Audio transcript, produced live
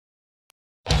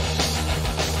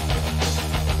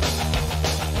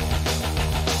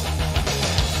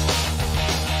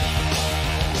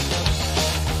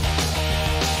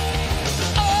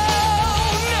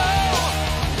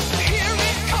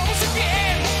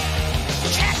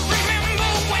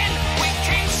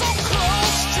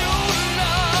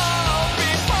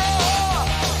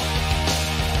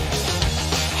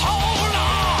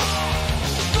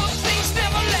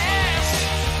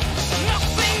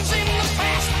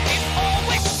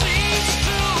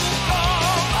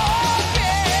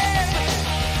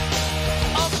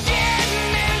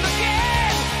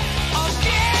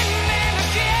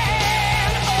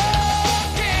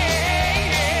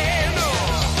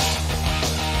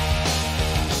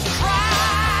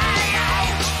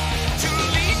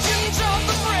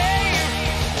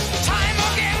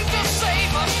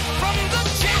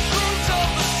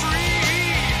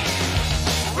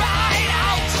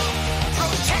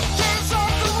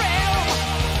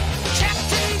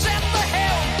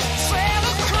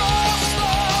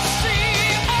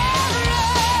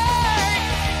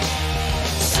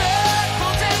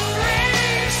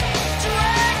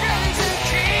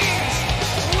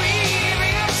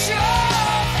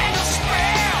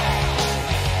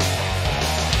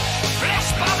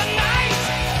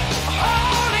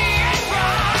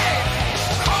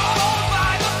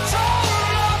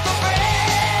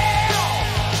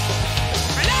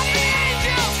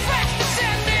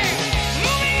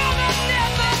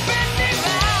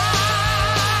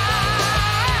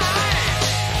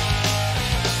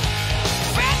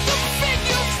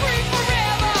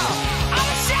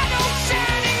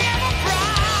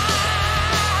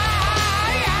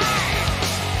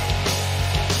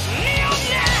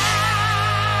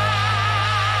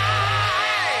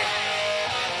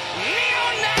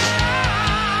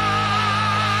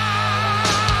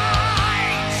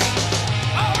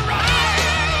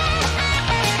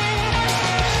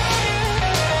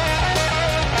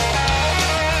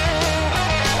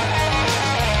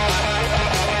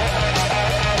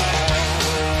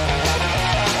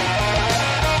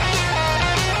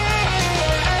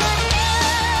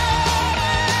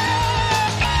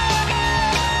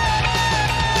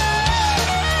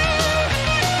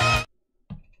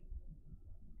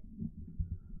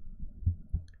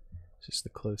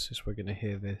closest we're gonna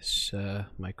hear this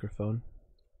microphone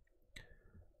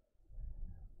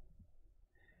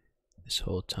this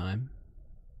whole time.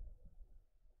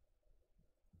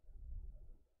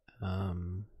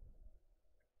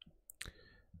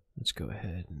 Let's go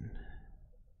ahead and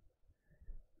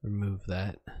remove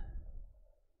that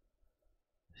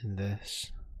and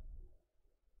this.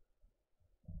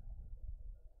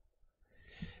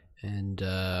 And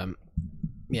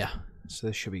yeah, so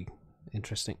this should be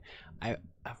interesting. I've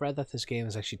read that this game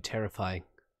is actually terrifying.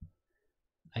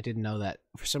 I didn't know that.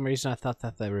 For some reason I thought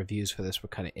that the reviews for this were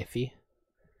kind of iffy.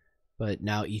 But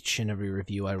now each and every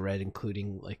review I read,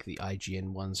 including like the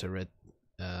IGN ones I read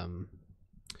the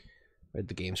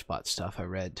GameSpot stuff, I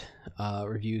read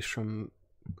reviews from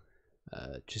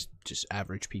just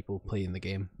average people playing the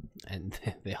game, and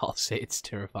they all say it's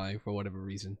terrifying for whatever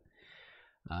reason.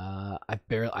 I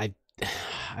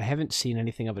haven't seen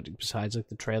anything of it besides like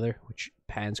the trailer, which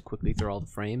pans quickly through all the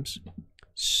frames,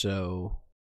 so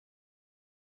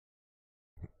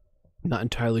not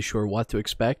entirely sure what to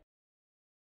expect.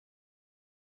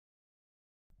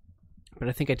 But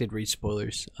I think I did read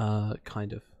spoilers,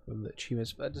 kind of, from the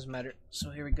achievements, but it doesn't matter.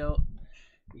 So here we go.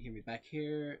 You hear me back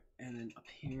here, and then up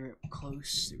here,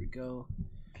 close. There we go.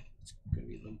 It's going to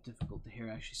be a little difficult to hear,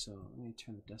 actually, so let me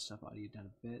turn the desktop audio down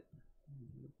a bit.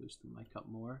 Boost the mic up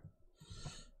more.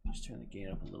 Just turn the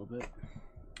gain up a little bit.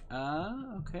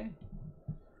 Okay.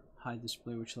 Hide this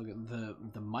Blair Witch logo.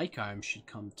 The mic arm should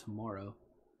come tomorrow,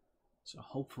 so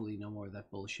hopefully no more of that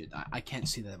bullshit. I can't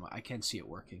see that. I can't see it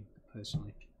working,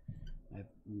 personally. I have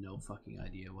no fucking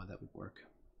idea why that would work.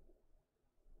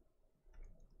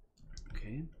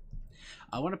 Okay.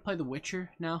 I want to play The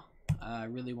Witcher now. I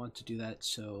really want to do that,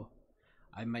 so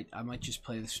I might just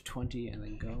play this for 20 and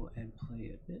then go and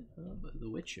play a bit of The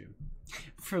Witcher.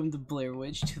 From the Blair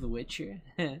Witch to The Witcher.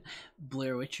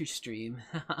 Blair Witcher stream.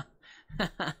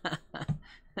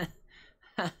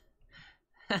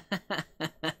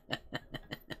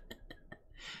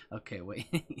 Okay,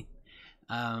 wait.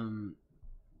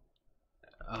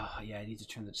 Oh, yeah, I need to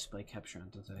turn the display capture on,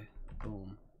 don't I?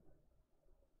 Boom.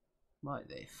 What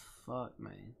the fuck,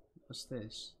 man? What's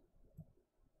this?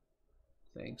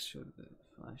 Thanks for the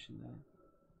flashing that.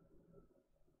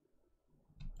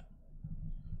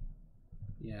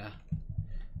 Yeah.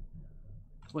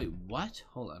 Wait, what?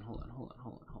 Hold on.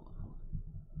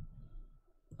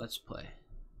 Let's play.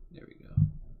 There we go.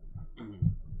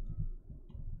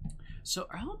 So,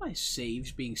 are all my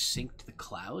saves being synced to the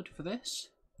cloud for this?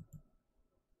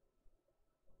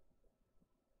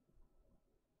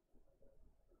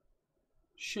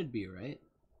 Should be, right?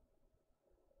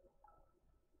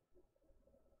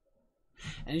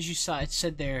 And as you saw, it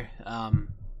said there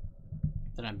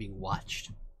that I'm being watched.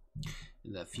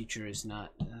 The future is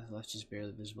not. The left is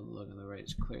barely visible. The logo on the right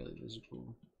is clearly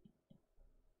visible.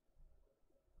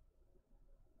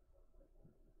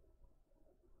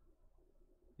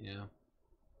 Yeah.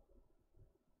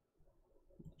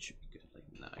 It should be good. Like,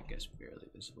 no, I guess barely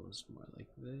visible is more like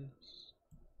this.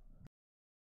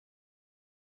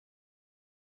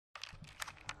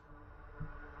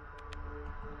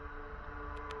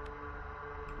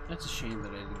 That's a shame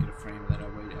that I didn't get a frame of that. I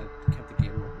kept the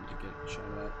game open to get a shot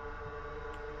of that.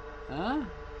 Huh?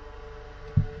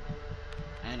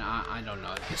 And I don't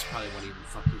know. This probably won't even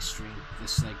fucking stream.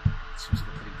 This like seems like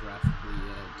a pretty graphically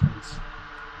intense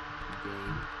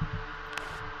game.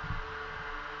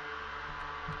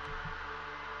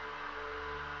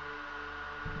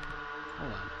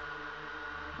 Hold on.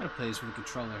 I gotta play this with a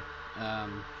controller.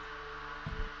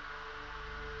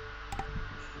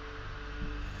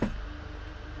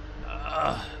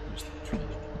 There's the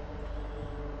controller.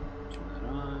 Turn that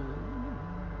on.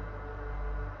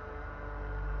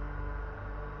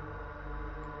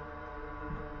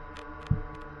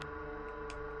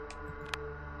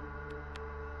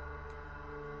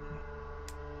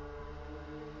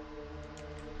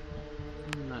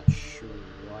 I'm not sure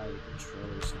why the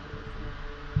controller's not working.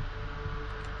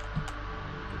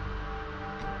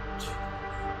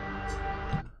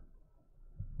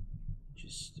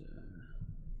 Just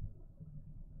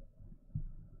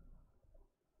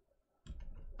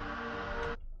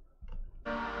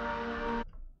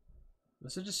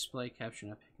was the display capture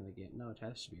not picking the game? No, it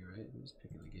has to be, right? It is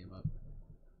picking the game up.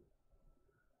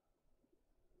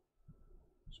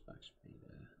 Xbox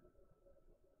beta.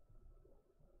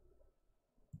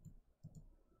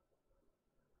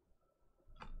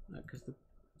 No, because the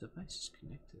device is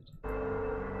connected.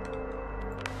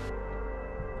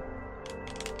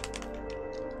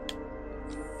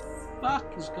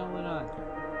 Fuck is going on? Okay,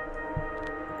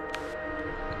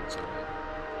 it's alright.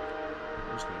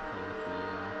 I'm just gonna play with the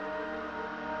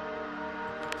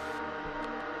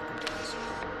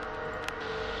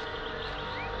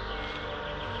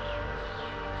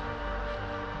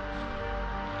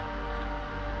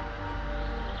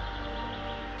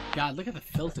God, look at the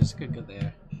filters. Look good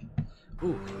there.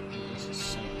 Ooh, this is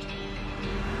so.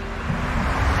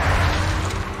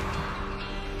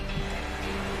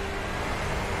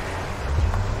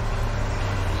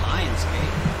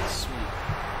 Lionsgate, sweet.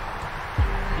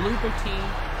 Blooper team.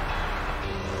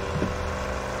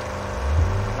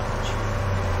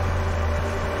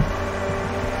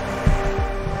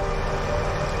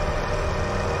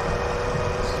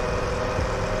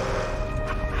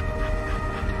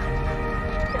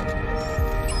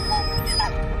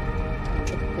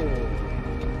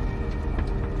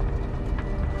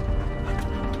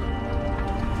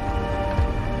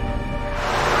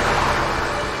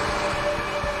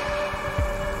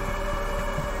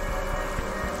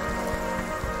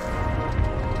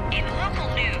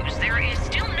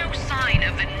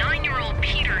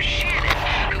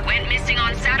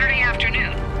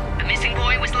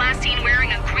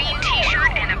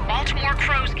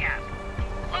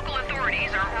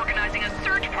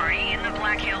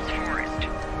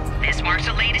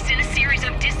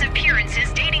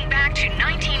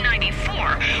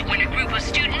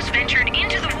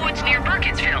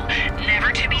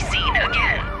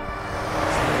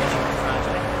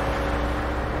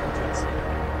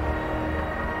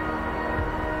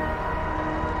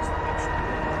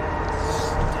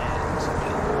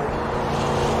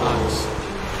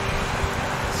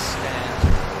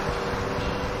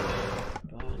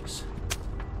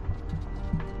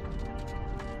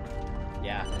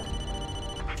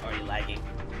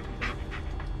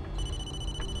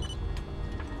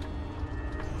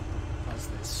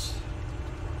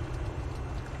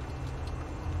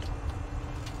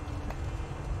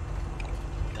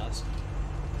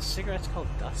 Cigarettes called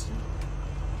Dustin?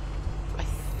 I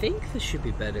think this should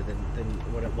be better than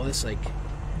what it was, like,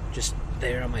 just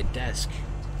there on my desk.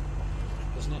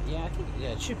 Isn't it? Yeah, I think, yeah,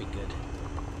 it should be good.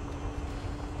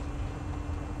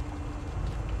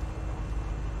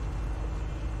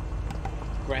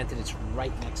 Granted, it's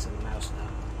right next to the mouse now.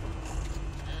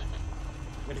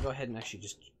 I'm gonna go ahead and actually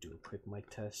just do a quick mic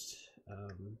test.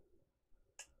 Let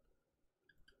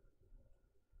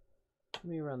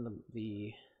me run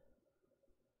the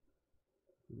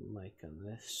mic on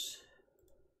this.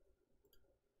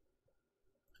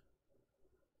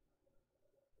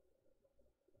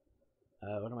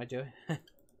 What am I doing? I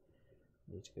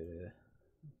need to go to.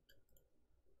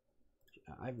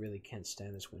 I really can't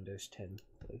stand this Windows 10.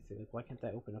 Like, why can't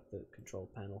I open up the control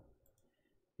panel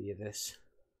via this?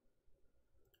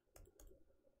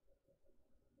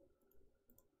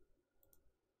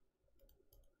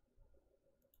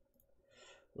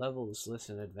 Levels,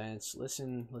 listen, advanced,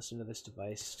 listen to this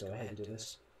device. Go ahead and do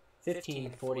this.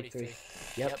 1543.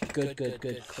 Yep, good. Click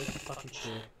the fucking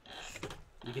chair.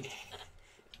 You can.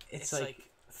 It's like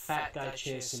Fat Guy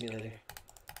Chair Simulator.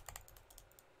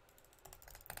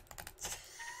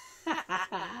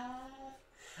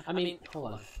 I mean,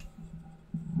 hold on.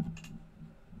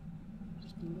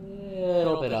 Just a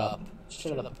little bit up. Just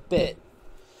a bit.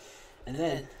 And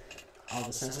then, all of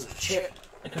a sudden, the chair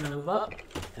are gonna move up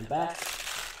and back.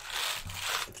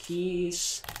 The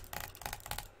keys.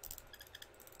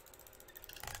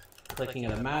 Clicking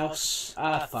of the mouse.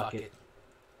 Ah, fuck it.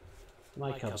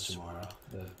 Might come tomorrow.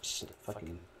 The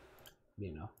fucking,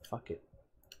 you know, fuck it.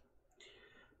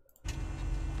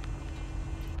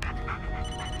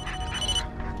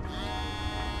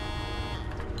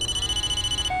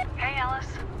 Hey, Alice.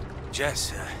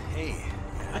 Jess, hey.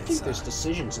 I think there's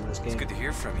decisions in this game. It's good to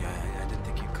hear from you. I didn't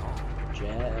think you'd call.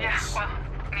 Jess. Yeah, well,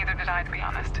 neither did I, to be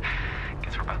honest.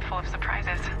 Guess we're both full of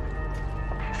surprises.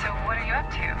 So, what are you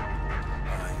up to?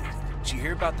 Did you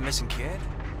hear about the missing kid?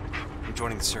 I'm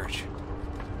joining the search.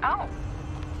 Oh.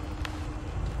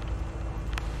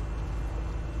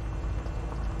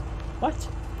 What?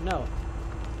 No.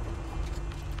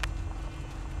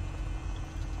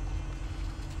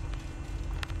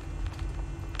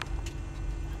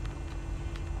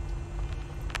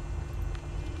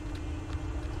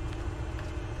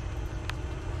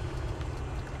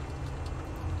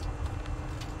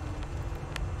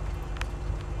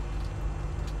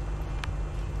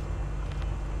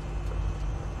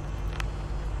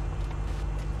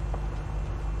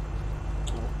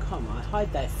 Come on,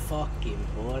 hide that fucking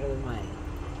border, man.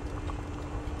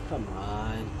 Come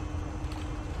on.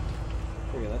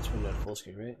 Figure that's windowed full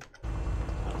screen, right?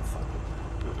 Oh, fuck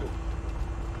it.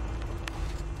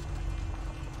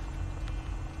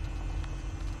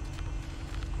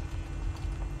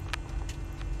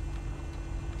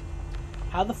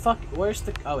 How the fuck? Where's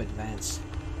the. Oh, advanced.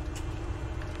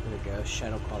 There we go.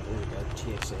 Shadow quality. There we go.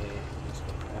 TXAA. Let's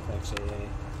go. FXAA.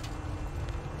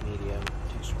 Medium.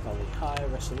 Texture quality high.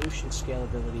 Resolution.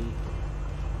 Scalability.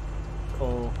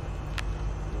 Rifle.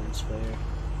 Lens flare.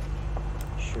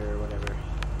 Sure, whatever.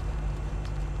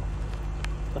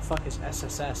 The fuck is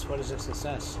SSS? What is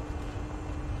SSS?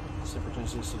 Super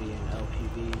Toxicity and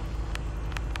LPV.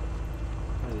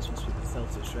 Oh, these must be the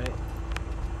filters, right?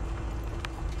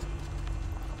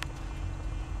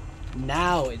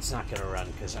 Now it's not gonna run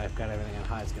because I've got everything on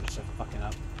high. It's gonna start fucking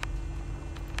up.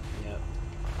 Yep.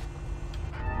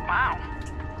 Wow.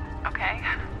 Okay.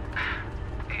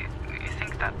 You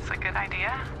think that's a good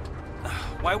idea?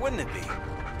 Why wouldn't it be?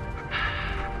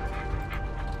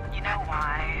 You know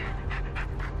why?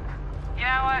 You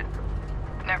know what?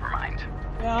 Never mind.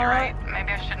 Yeah, You're right.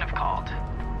 Maybe I shouldn't have called.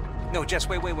 No, Jess,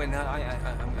 wait. No,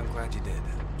 I'm glad you did.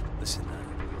 Listen,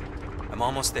 I'm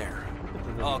almost there.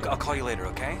 I'll call you later,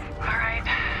 okay? All right.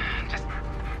 Just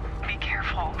be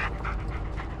careful.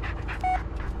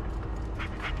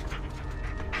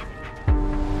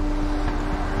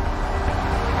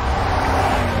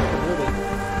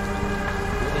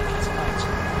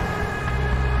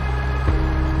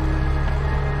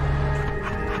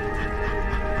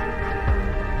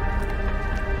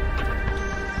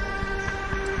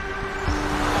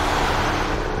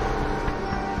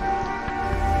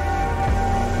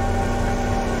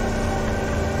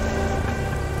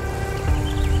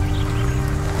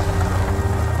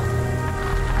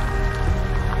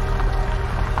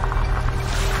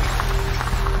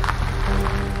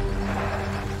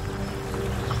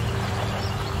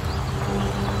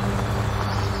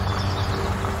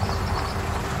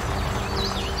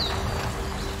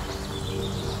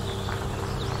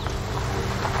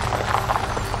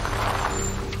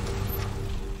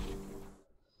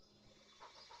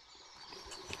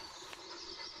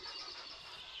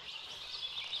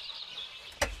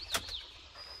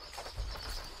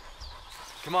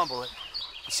 Come on, Bullet.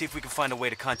 Let's see if we can find a way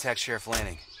to contact Sheriff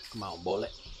Lanning. Come on,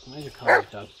 Bullet. Why'd you call your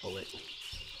dog Bullet?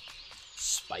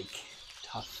 Spike.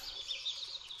 Tough.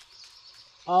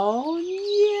 Oh,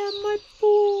 yeah, my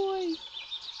boy.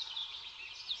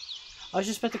 I was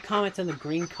just about to comment on the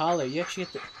green collar. You actually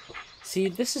have to... See,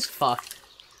 this is fucked.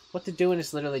 What they're doing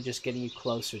is literally just getting you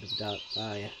closer to the dog.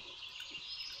 Oh, yeah.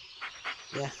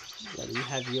 Yeah, you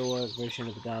have your version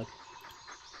of the dog.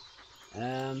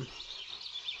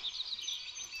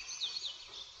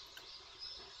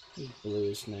 Blue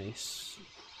is nice.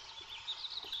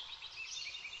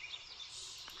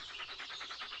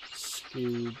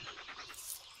 Scoob.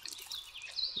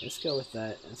 Let's go with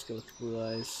that. Let's go with the blue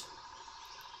eyes.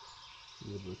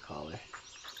 And the blue collar.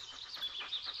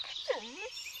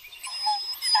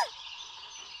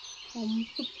 Oh,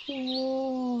 the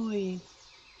boy.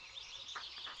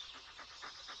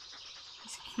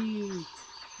 He's cute.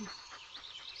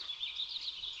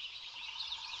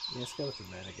 Yeah, let's go with the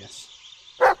red, I guess.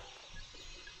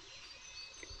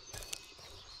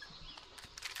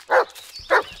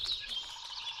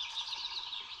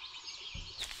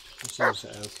 Seems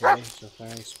okay so far,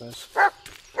 I suppose.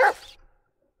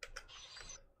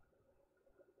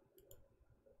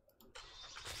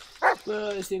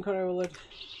 It's the encoder overload.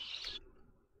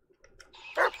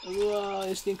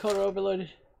 It's the encoder overloaded.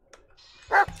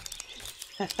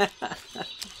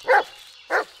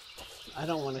 I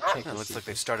don't want to check. It looks like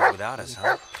they started without us,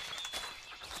 huh?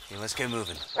 Okay, let's get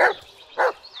moving.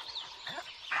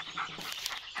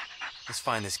 Let's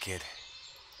find this kid.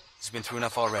 He's been through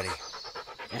enough already.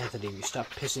 Anthony, if you stop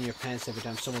pissing your pants every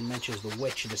time someone mentions the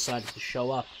witch and decided to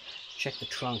show up, check the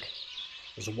trunk.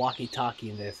 There's a walkie-talkie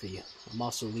in there for you. I'm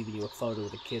also leaving you a photo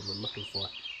of the kid we're looking for.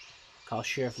 Call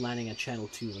Sheriff Lanning on Channel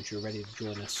 2 once you're ready to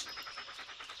join us.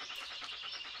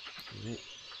 Alright.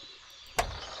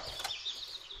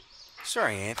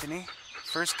 Sorry, Anthony.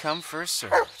 First come, first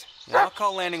served. Yeah, I'll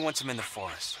call Lanning once I'm in the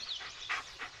forest.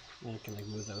 I can like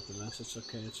move that with the mouse. It's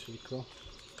okay. It's pretty cool.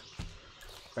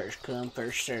 First come,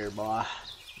 first served, boy.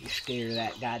 You scared of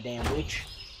that goddamn witch?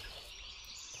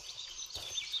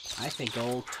 I think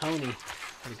old Tony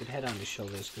had a good head on his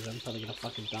shoulders because I'm probably gonna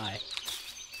fucking die.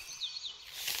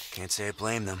 Can't say I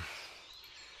blame them.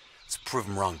 Let's prove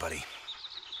them wrong, buddy.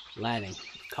 Lanning,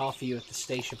 call for you at the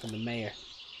station from the mayor.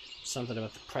 Something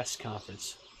about the press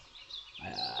conference.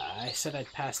 I said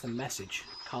I'd pass the message.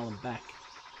 Call him back.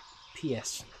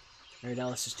 P.S. Heard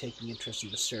Ellis is taking interest in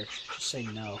the search. Just say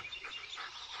no.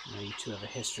 I know you two have a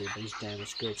history, but he's damn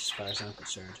as good as far as I'm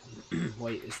concerned.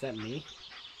 Wait, is that me?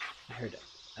 I heard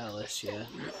Ellis, yeah.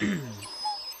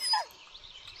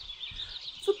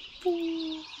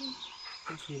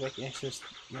 Gives me like access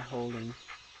you're holding.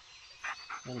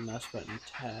 On the mouse button,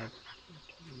 tab.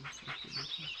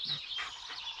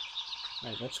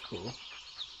 Alright, that's cool.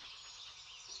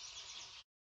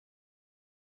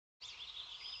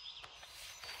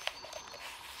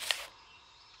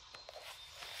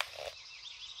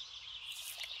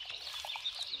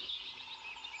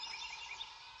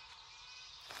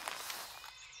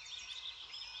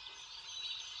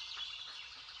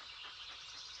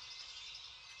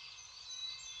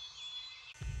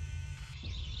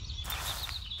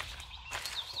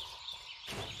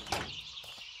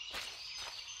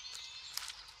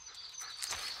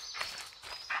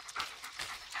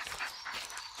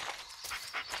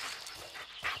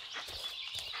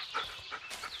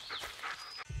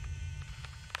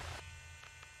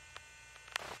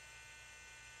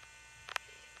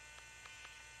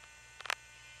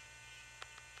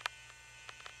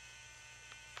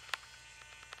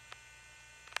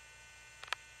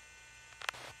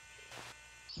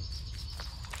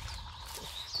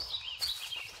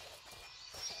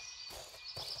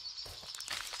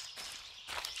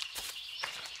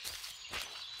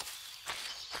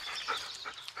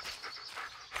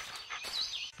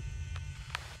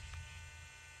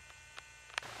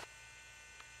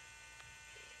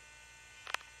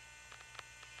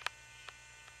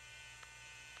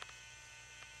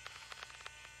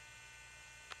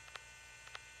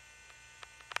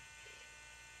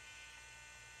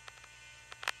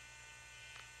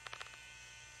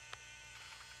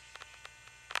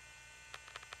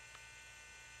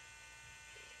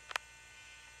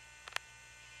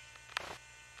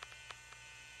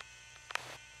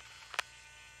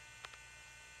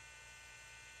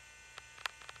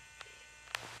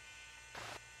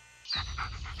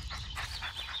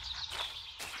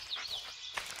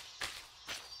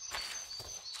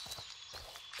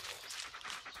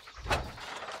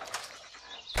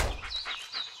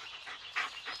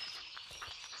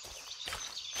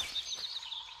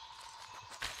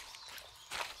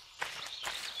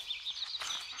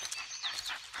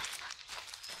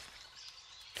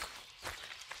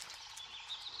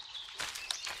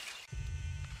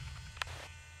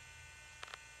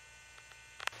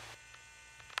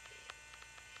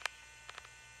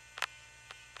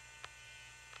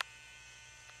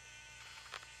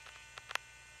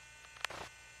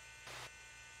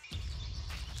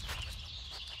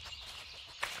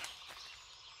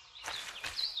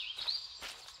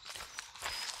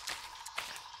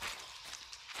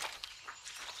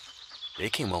 They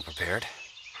came well prepared.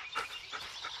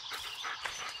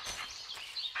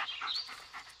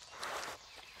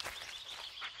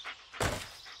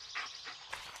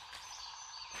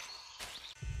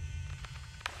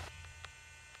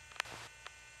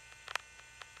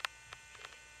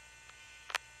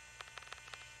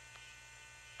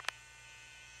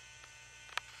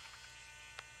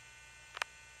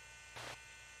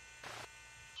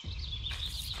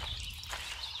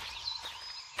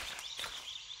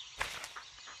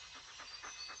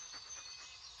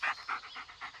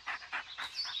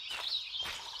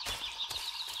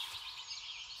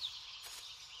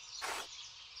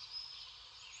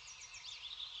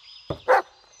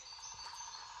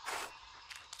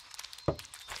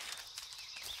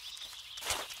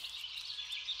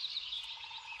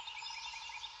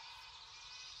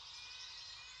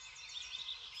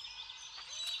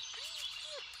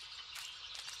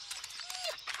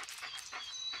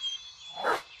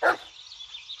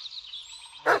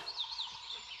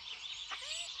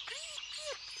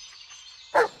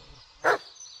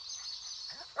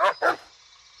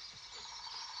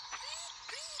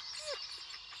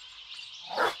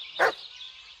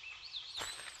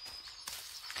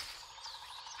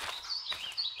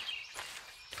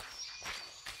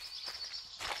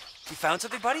 You found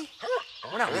something, buddy?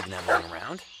 We're not leaving that lying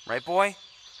around. Right, boy?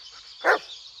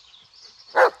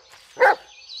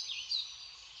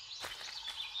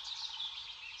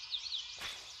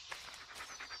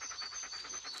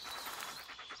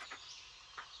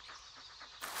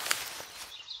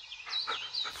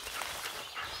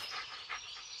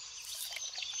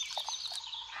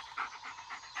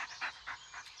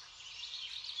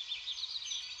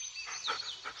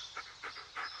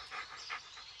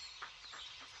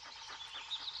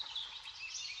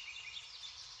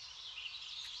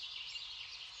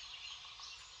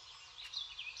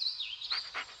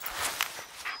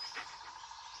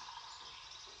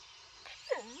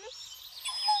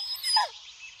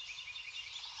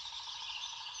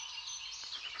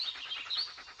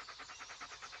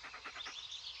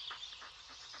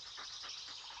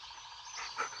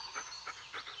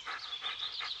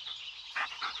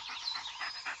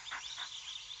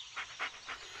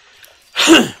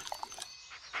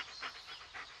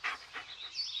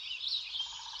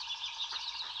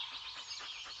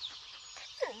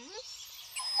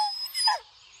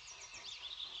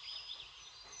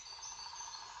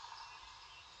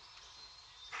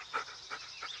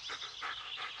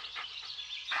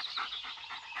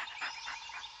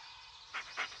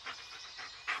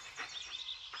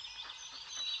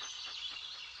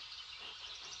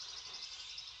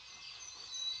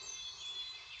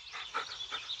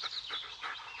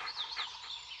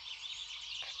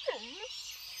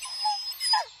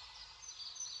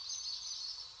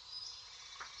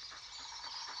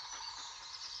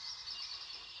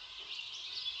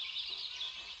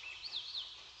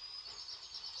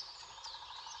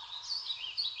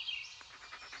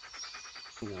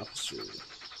 Officer.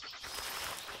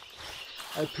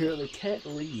 I apparently can't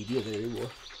read either anymore.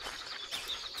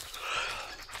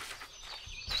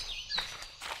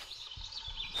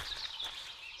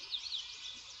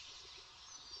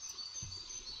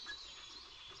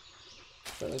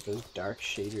 I like those dark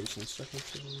shaders and stuff.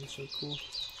 It's so cool.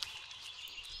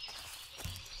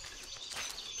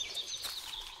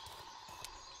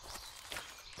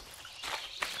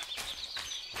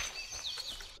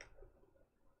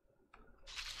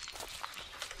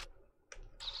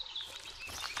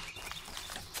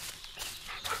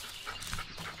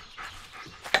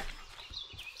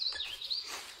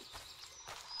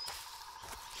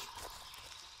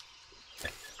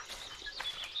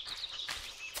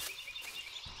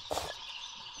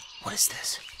 What is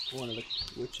this? One of the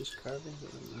witch's carvings.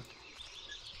 I don't know.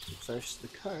 First, the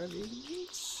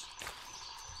carvings.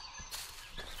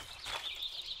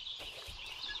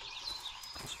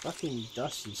 It's fucking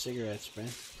dust and cigarettes, man.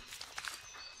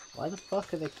 Why the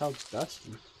fuck are they called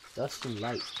Dustin? Dustin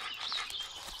Light.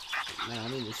 Man, I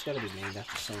mean, it's gotta be named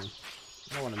after someone.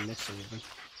 I don't want to miss anything.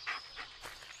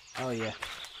 Oh, yeah.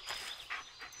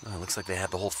 Oh, it looks like they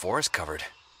have the whole forest covered.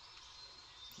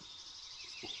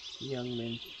 Young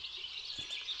man.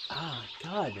 Ah,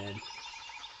 God, man.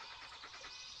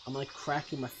 I'm like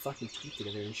cracking my fucking teeth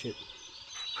together and shit.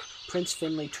 Prince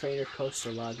Finley, Trader,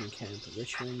 Coastal Logging Camp,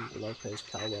 Richmond, Lopez,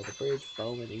 Caldwell, The Bridge,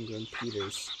 Bowman, Ingram,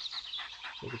 Peters,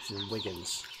 Wilkinson,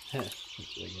 Wiggins.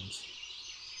 Wiggins.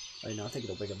 Right now, I think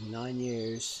it'll wake up 9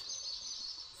 years.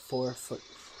 4 foot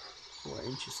 4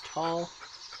 inches tall.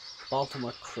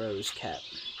 Baltimore Crow's cap.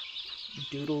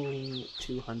 Doodling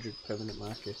 200 permanent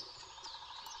marker.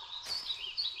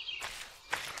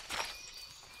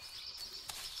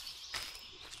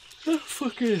 Oh,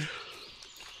 fucking.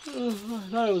 I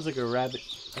thought it was like a rabbit.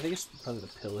 I think it's probably the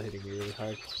pill hitting me really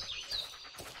hard.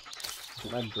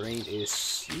 My brain is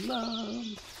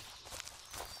slumped.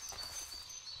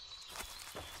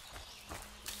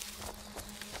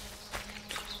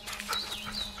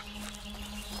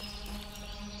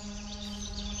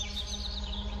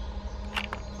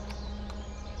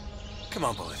 Come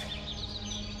on, Bullet.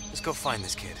 Let's go find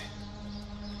this kid.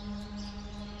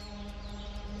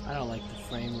 I don't like the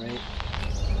frame rate.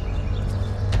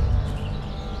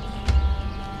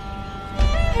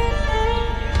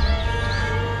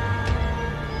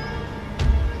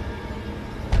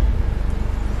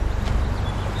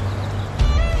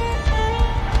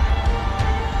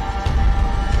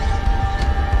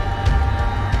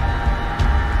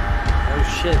 Oh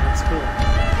shit, that's cool.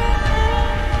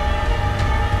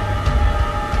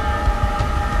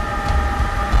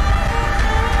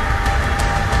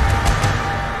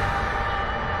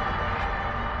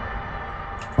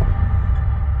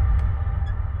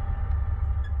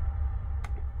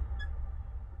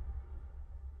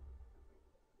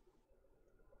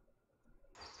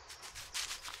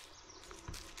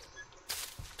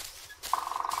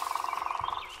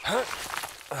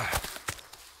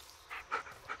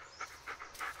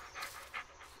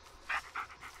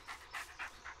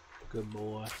 Good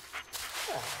boy.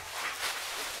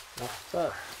 What's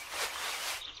up?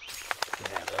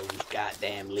 Get out of those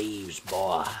goddamn leaves,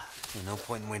 boy. There's no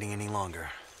point in waiting any longer.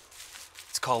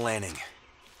 Let's call Lanning.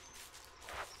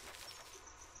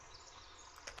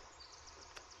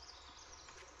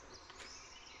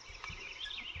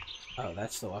 Oh,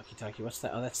 that's the walkie-talkie. What's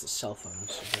that? Oh, that's the cell phone.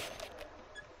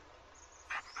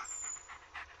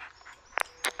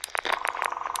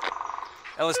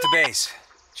 Ellis to base.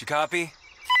 Did you copy?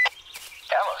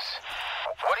 Ellis,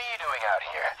 what are you doing out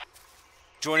here?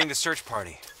 Joining the search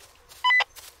party.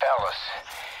 Ellis,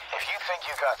 if you think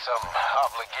you got some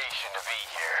obligation to be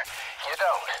here, you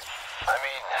don't. I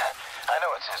mean, I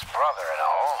know it's his brother and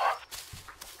all.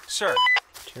 Sir,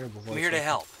 Terrible voice. I'm here to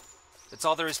help. That's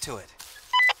all there is to it.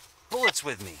 Bullet's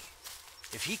with me.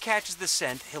 If he catches the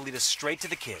scent, he'll lead us straight to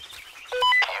the kid.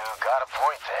 You got a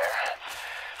point there.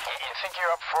 You think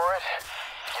you're up for it?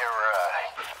 Your,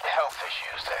 health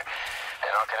issues,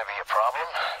 they're not gonna be a problem?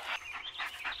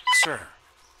 Sir,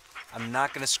 I'm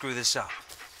not gonna screw this up.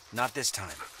 Not this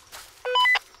time.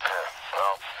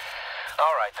 Well,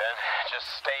 all right then. Just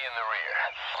stay in the rear.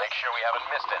 Make sure we haven't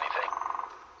missed anything.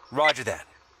 Roger that.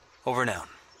 Over and out.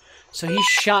 So he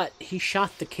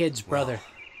shot the kid's brother.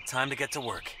 Well, time to get to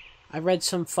work. I read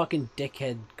some fucking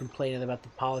dickhead complaining about the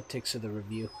politics of the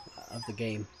review of the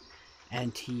game.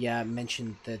 And he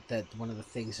mentioned that one of the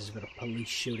things is about a police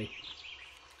shooting.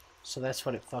 So that's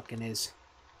what it fucking is.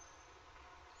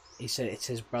 He said it's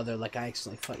his brother, like I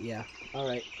accidentally yeah.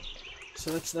 Alright.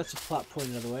 So that's a plot point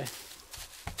out of the way.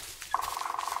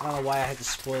 I don't know why I had to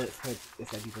spoil it for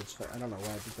if anybody's I don't know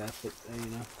why I did that, but you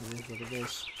know, it is what it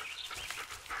is.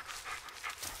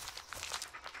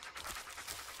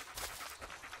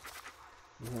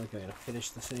 I feel like I gotta finish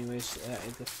this anyways.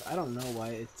 I don't know why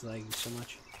it's lagging so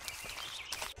much.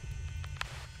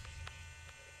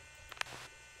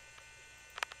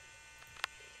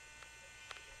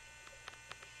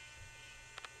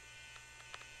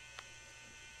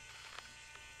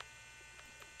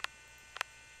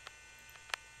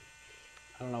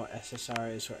 I don't know what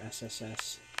SSR is or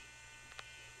SSS.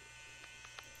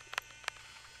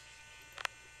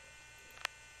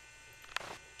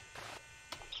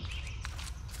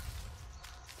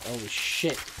 Oh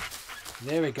shit.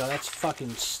 There we go. That's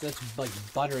like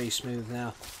buttery smooth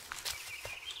now.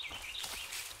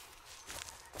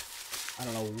 I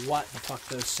don't know what the fuck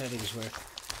those settings were.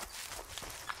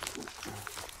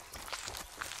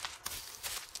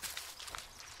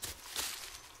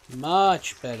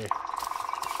 Much better.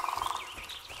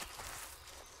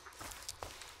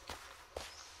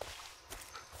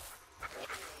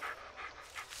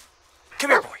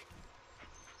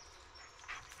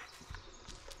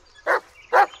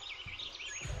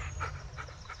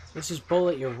 This is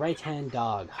Bullet, your right-hand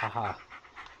dog. Haha.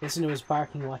 Listen to his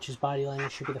barking, watch his body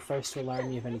language. Should be the first to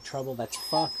alarm you of any trouble. That's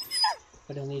fucked.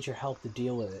 But he'll need your help to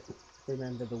deal with it.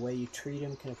 Remember, the way you treat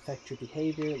him can affect your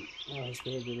behavior. Well, his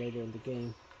behavior later in the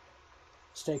game.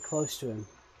 Stay close to him.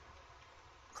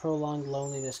 Prolonged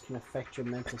loneliness can affect your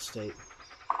mental state.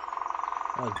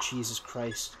 Oh, Jesus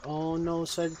Christ. Oh no,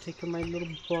 so I had to take care of my little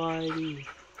buddy.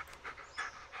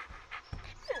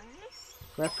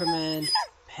 Reprimand.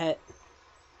 Pet.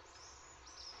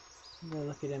 I'm gonna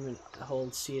look at him and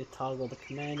hold C to toggle the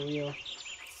command wheel.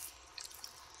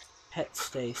 Pet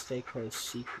stay close,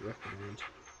 seek reprimand.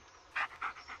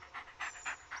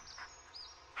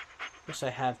 Guess I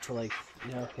have to like,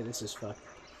 yeah, okay, this is fucked.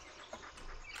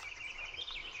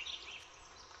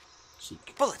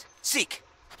 Seek. Bullet, seek.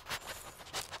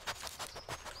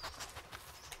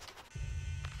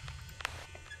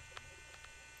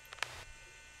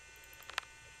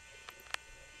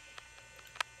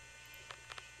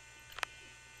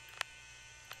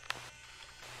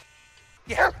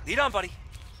 Yeah, lead on, buddy.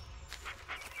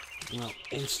 Well,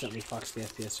 instantly fucks the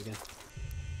FPS again.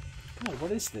 God,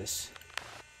 what is this?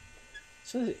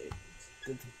 So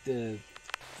the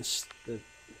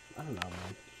I don't know, man.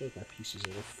 I feel like my PC's a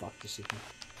little fucked this evening.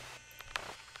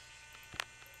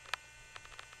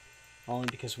 Only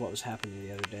because of what was happening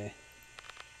the other day.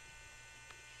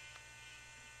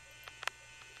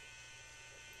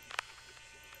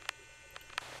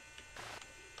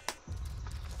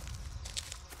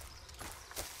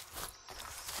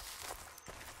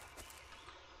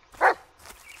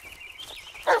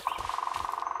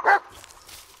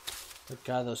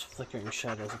 God, those flickering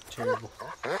shadows are terrible.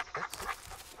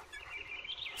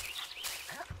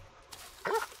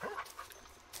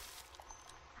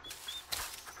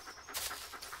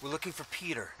 We're looking for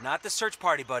Peter, not the search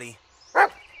party, buddy.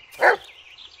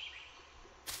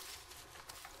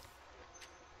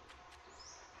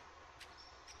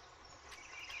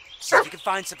 See if you can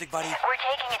find something, buddy. We're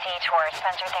taking a detour.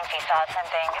 Spencer thinks he saw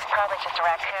something. It's probably just a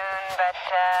raccoon, but,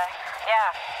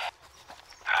 yeah.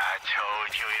 I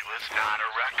told you it was not a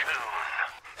raccoon.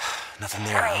 Nothing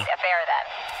there, Great, huh? a bear then.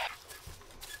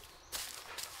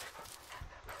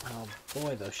 Oh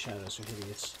boy, those shadows are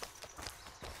hideous.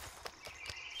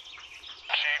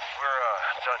 Chief, we're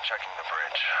done checking the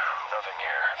bridge. Nothing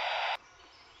here.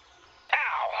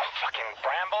 Ow! Fucking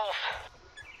brambles!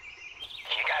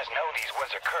 You guys know these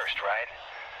woods are cursed, right?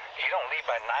 You don't leave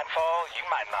by nightfall, you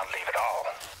might not leave at all.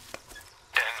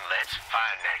 Then let's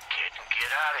find that kid and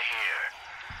get out of here.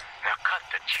 Now cut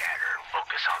the chatter and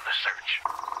focus on the search.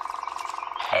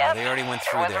 Yep, they already went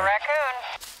through it was there. a raccoon.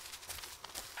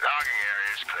 Logging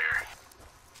area is clear.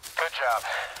 Good job.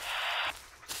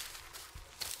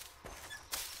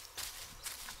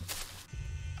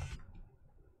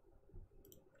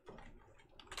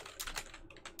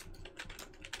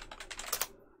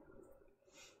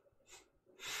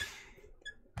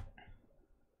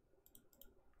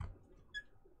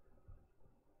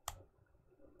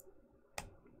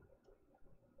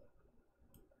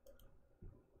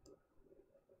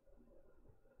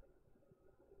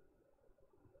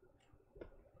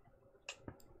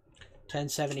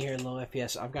 1070 here, low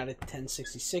FPS. I've got a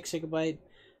 1066 gigabyte.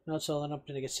 Now it's all up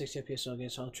to get 60 FPS. So I'll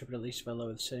get on trip at least by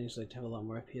lower the settings. I'd like to have a lot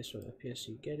more FPS. What FPS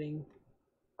are you getting?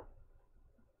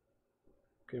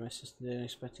 Good, my system didn't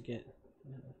expect to get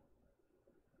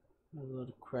a load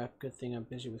of crap. Good thing I'm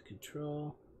busy with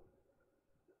control.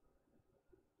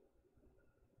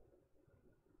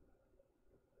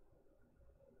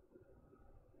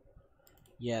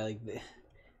 Yeah, like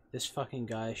this fucking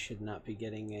guy should not be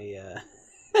getting a.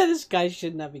 This guy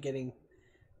should not be getting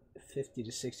 50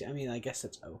 to 60. I mean, I guess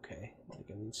that's okay. Like,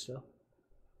 I mean, still.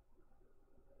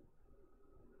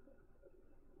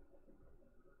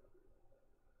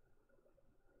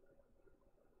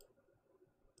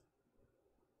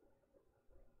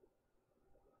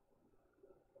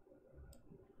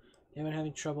 Anyone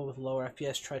having trouble with lower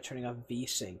FPS? Try turning off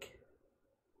VSync.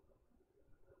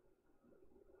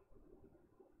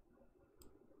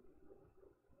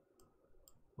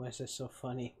 Why is this so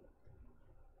funny?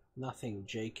 Nothing,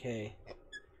 JK.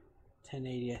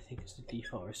 1080 I think is the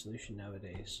default resolution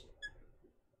nowadays.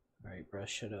 Alright, bruh,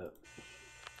 shut up.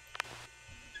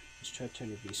 Let's try to turn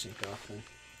your VSync off then.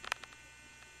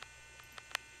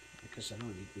 Because I don't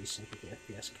need VSync with the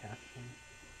FPS cap.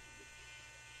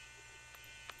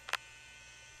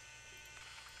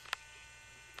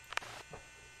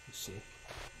 Let's see.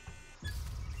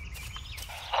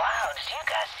 Wow, did you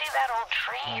guys see that old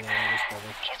tree? Oh, yeah, that is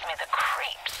better. Gives me the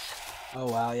creeps. Oh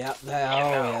wow, yeah. Oh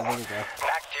yeah, there we go.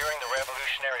 Back during the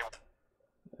Revolutionary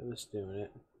I was doing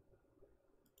it.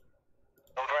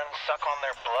 children suck on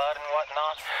their blood and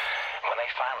whatnot. When they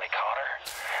finally caught her,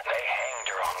 they hanged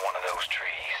her on one of those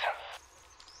trees.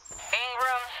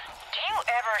 Ingram, do you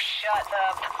ever shut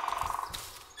up?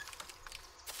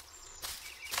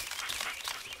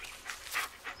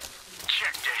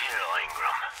 Check the hill,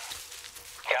 Ingram.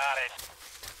 Got it.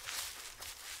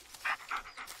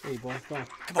 Hey, boy, go on.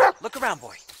 Come on, look around,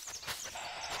 boy. Is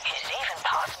it even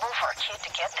possible for a kid to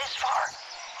get this far?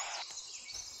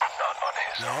 Not on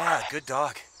his own. Yeah, good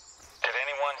dog. Did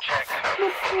anyone check that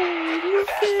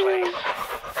place?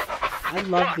 I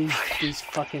love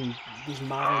these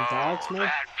modern dogs, man.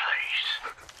 That place.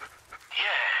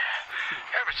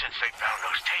 Yeah. Ever since they found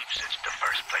those tapes, it's the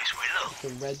first place we looked. The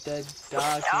Red Dead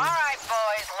dog. All right,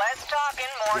 boys, let's talk in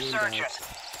more Green searching. dogs.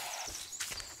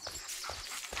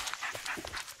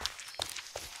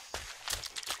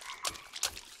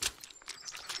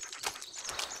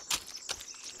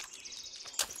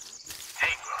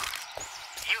 Ingram,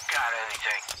 you got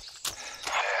anything?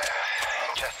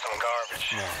 Yeah, just some garbage.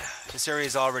 Yeah, this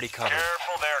area's already covered.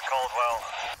 Careful there, Caldwell.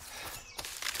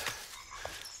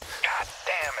 God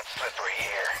damn, it's slippery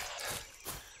here.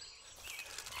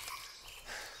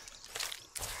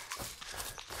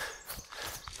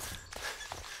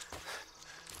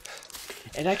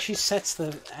 It actually sets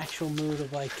the actual mood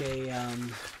of like a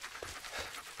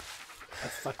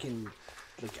fucking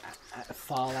like a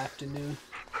fall afternoon.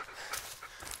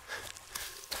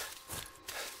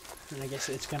 And I guess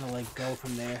it's gonna like go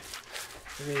from there.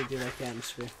 I really do like the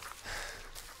atmosphere.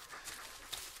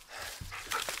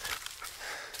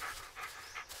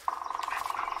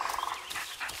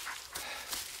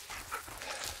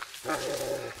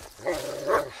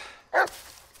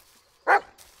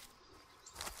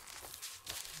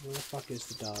 Where the fuck is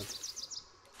the dog?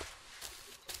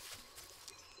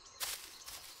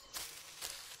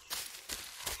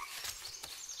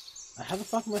 How the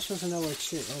fuck am I supposed to know where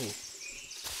it's at? Oh.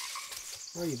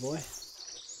 Where are you, boy?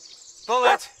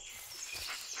 Bullet!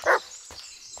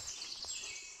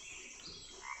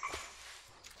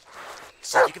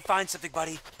 See if you can find something,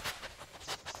 buddy.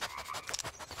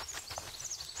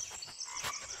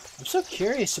 I'm so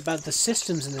curious about the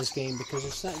systems in this game because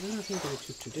it doesn't seem to be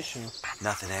too traditional.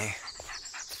 Nothing, eh?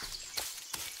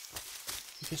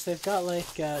 Because they've got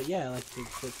like, yeah, like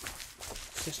the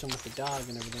system with the dog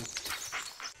and everything.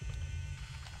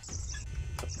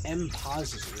 M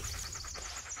positive.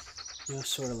 You know,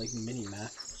 sort of like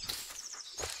mini-map.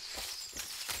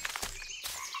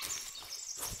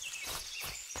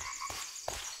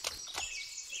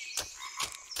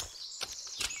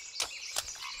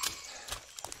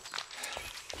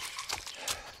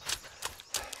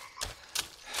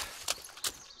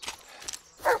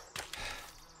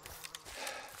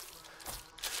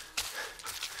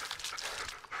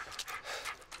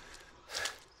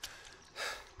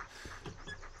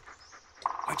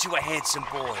 Aren't you a handsome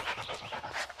boy?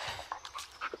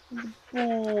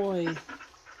 Boy.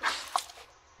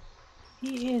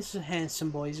 He is a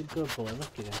handsome boy. He's a good boy.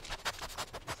 Look at him.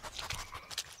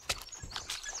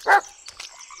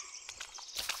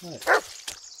 What?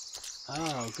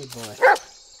 Oh, good boy.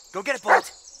 Go get it,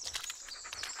 Bullet.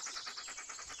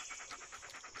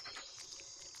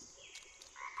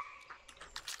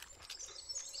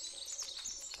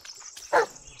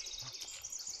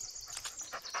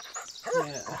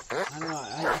 Yeah, I don't know.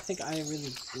 I think I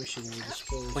really wish it would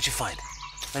explode. What'd you find?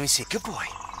 Let me see. Good boy.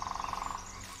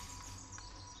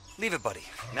 Leave it, buddy.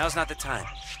 Now's not the time.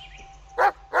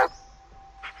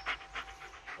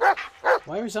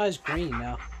 Why are his eyes green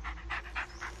now?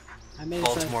 I made his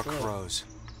eyes Baltimore blue. crows.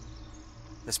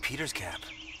 That's Peter's cap.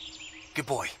 Good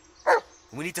boy.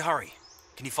 We need to hurry.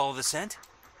 Can you follow the scent?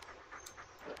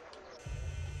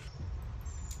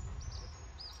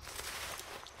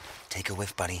 Take a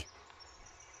whiff, buddy.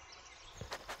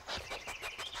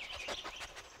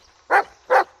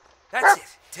 That's it.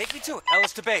 Take me to it.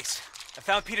 Ellis to base. I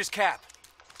found Peter's cap.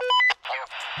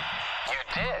 You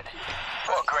did?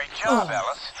 Well, great job,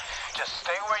 Ellis. Just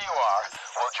stay where you are.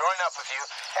 We'll join up with you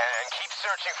and keep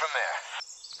searching from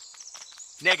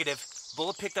there. Negative.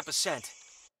 Bullet picked up a scent.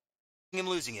 I'm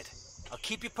losing it. I'll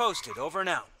keep you posted. Over and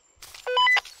out.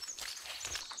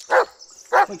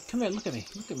 Wait, come here. Look at me.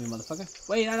 Look at me, motherfucker.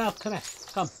 Wait, no. Come here.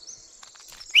 Come.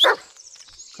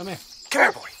 Come here. Come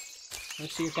here, boy. Let me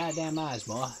see your goddamn eyes,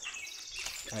 boy.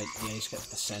 Alright, yeah, he's got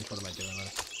the scent. What am I doing with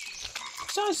it?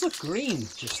 His eyes look green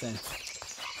just then.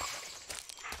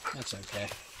 That's okay.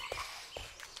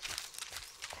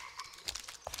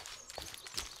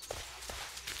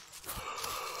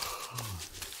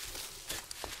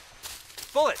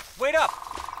 Bullet, wait up!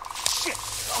 Shit!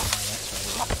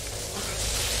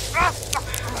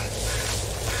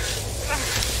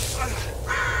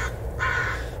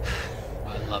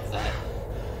 love that.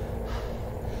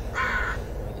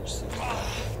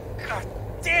 God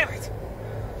damn it!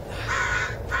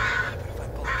 But if I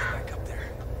pull it back up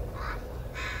there.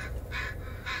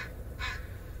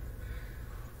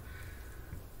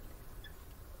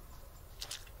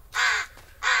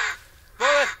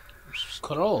 Bullet!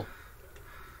 Control.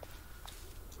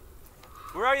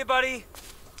 Where are you, buddy?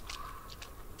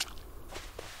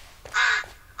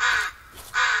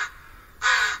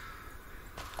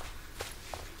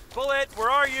 Bullet, where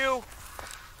are you?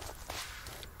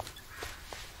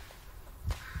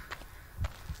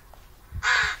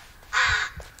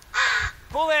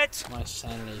 Bullet! My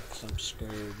sanity, because I'm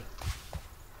screwed.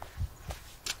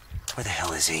 Where the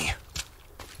hell is he?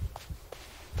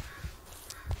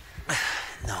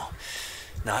 No,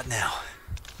 not now.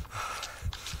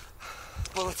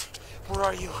 Bullet, where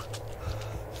are you?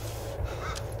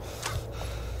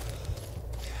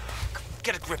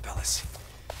 Get a grip, Ellis.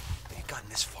 You've gotten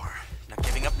this far. You're not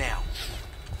giving up now.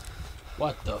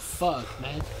 What the fuck,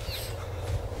 man?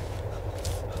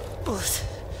 Bullet.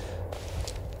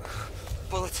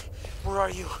 Bullet, where are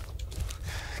you?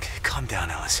 Okay, calm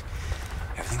down, Ellis.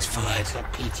 Everything's fine. Yeah, it's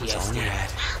got It's all in your PTSD.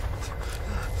 head.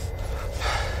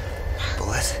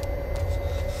 Bullet?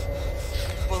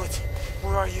 Bullet,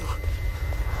 where are you?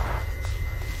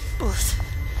 Bullet.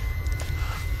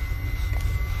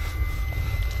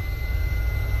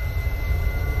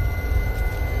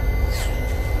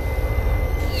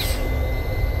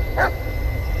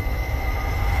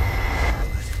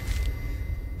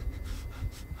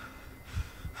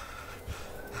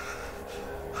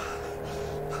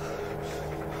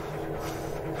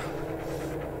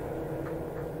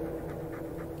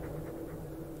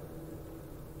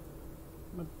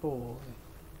 My boy.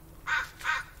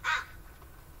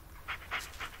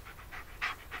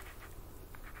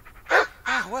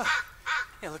 Oh, well.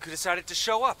 Yeah, look who decided to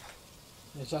show up.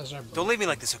 This is our boy. Don't leave me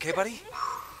like this, okay, buddy?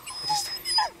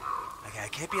 I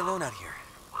can't be alone out here.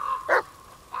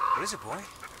 What is it, boy?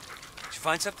 Did you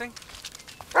find something?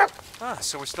 Ah,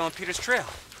 so we're still on Peter's trail.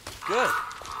 Good.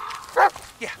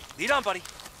 Yeah, lead on, buddy.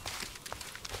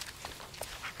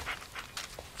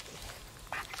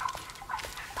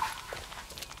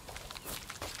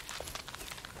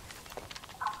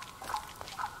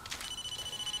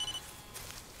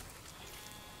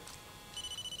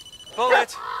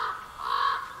 Bullet!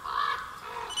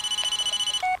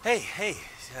 Hey, hey,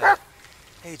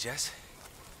 Jess.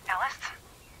 Ellis?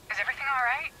 Is everything all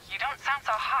right? You don't sound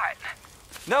so hot.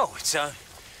 No, it's, I'm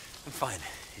fine.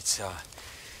 It's,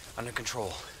 under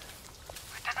control.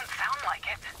 It doesn't sound like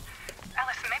it.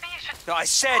 Ellis, maybe you should... No, I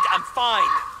said I'm fine!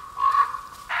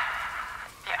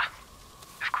 Yeah,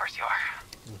 of course you are.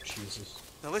 Oh, Jesus.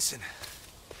 Now listen,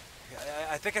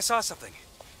 I think I saw something.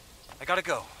 I gotta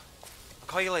go. I'll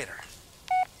call you later.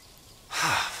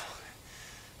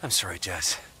 I'm sorry,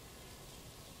 Jess.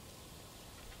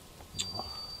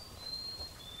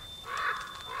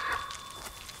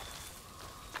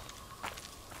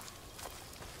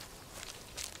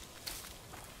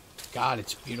 God,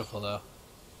 it's beautiful though.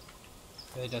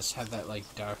 It really does have that like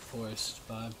dark forest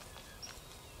vibe.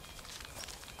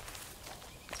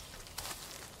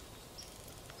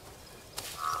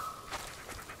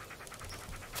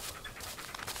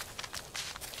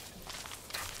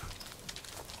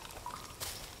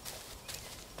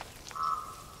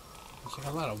 There's like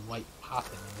a lot of white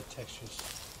popping in the textures.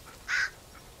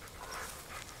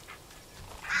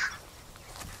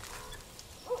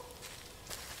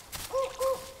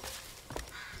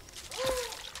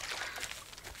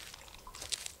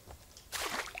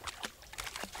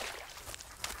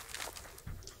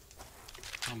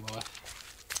 Oh boy.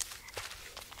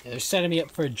 Yeah, they're setting me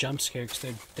up for a jump scare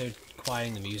because they're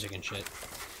quieting the music and shit.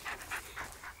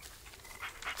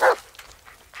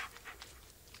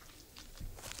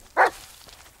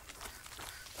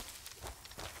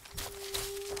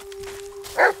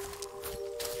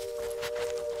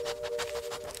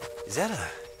 Is that a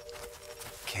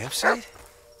campsite?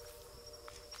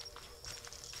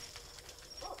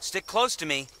 Stick close to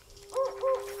me.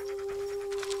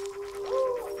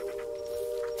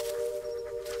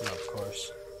 No, of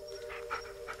course.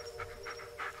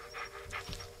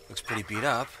 Looks pretty beat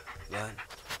up, but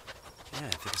yeah, I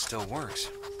think it still works.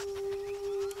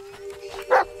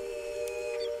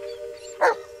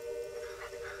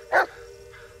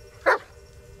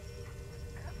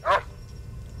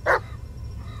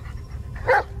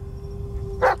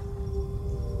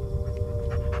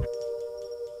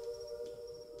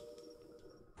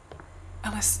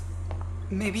 Ellis,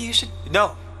 maybe you should...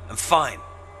 No, I'm fine.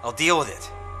 I'll deal with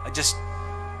it. I just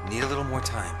need a little more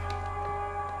time.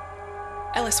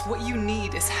 Ellis, what you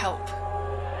need is help.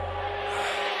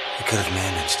 I could have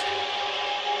managed.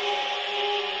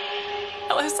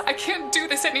 Ellis, I can't do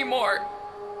this anymore.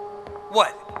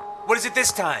 What? What is it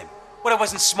this time? What, I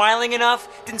wasn't smiling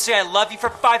enough? Didn't say I love you for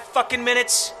 5 fucking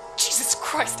minutes? Jesus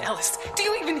Christ, Ellis. Do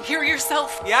you even hear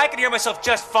yourself? Yeah, I can hear myself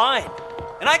just fine.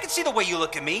 And I can see the way you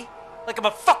look at me. Like I'm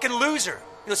a fucking loser.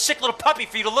 You're a sick little puppy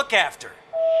for you to look after.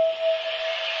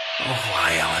 Oh,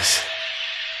 why, Alice?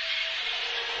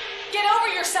 Get over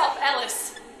yourself,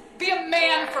 Ellis. Be a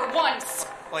man for once.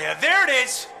 Oh yeah, there it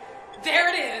is! There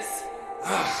it is.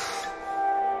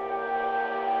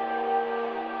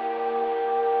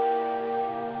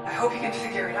 I hope you can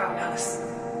figure it out, Ellis.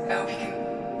 I hope you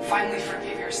can finally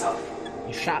forgive yourself.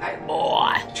 You shot my boy.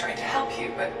 I tried to help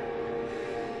you, but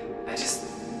I just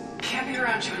can't be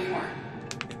around you anymore.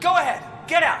 Go ahead,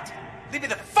 get out! Leave me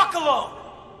the fuck alone!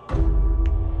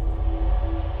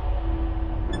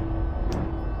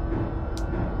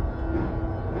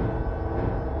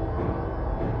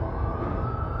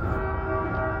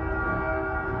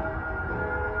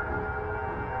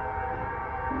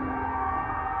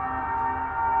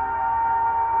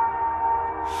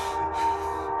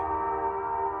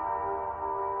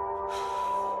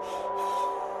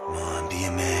 Come on, be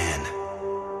a man.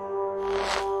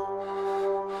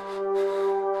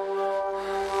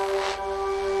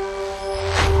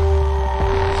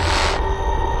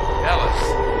 Ellis,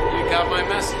 you got my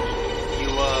message.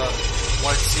 You,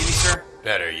 wanted to see me, sir?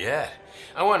 Better yet,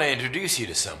 I want to introduce you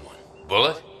to someone.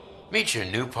 Bullet, meet your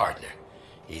new partner.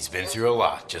 He's been through a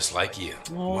lot, just like you.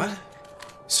 What?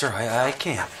 Sir, I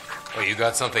can't. Oh, you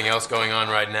got something else going on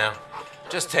right now?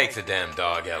 Just take the damn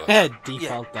dog, Ellis.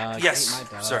 Default dog. Yes,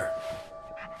 Ain't my dog. sir.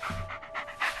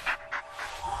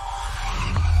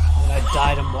 And I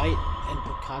dyed him white and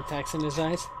put contacts in his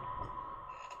eyes.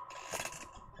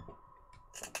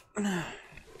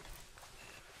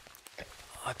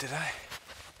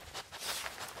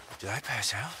 Did I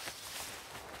pass out?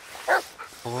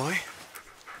 Boy?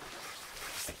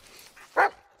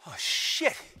 Oh,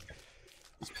 shit!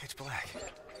 It's pitch black.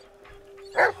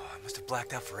 Oh, I must have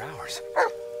blacked out for hours.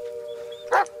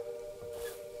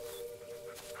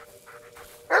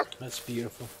 That's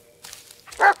beautiful.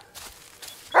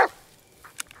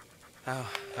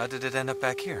 How did it end up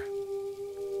back here?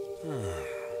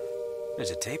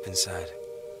 There's a tape inside.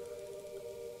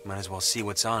 Might as well see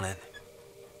what's on it.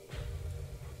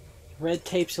 Red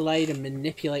tapes allow you to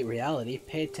manipulate reality.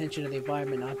 Pay attention to the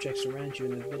environment and objects around you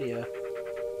in the video.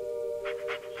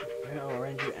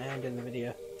 Around you and in the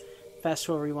video. Fast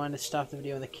forward, rewind to stop the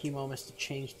video, and the key moments to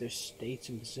change their states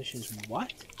and positions.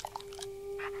 What?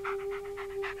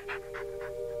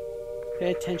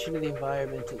 Pay attention to the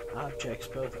environment and objects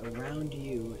both around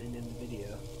you and in the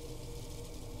video.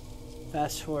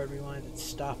 Fast forward, rewind, and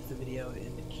stop the video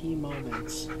in the key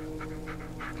moments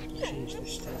to change their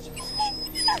states and positions.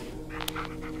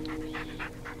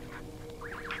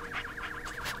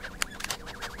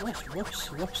 What?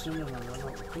 Whoops, no.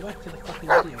 Go back to the fucking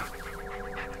video.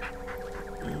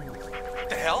 What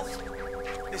the hell?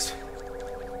 This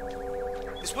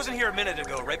wasn't here a minute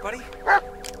ago, right, buddy?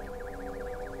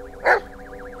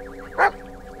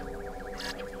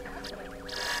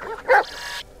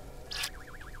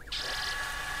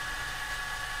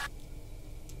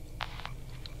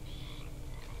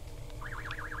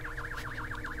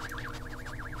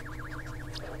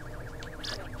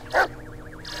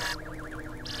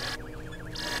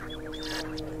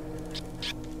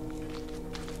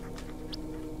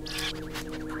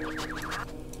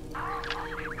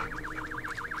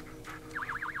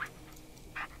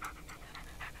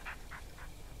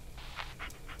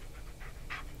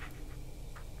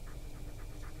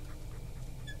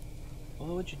 What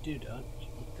would you do, Doug?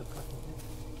 What the fucking thing?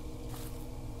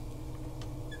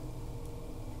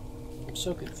 I'm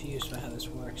so confused by how this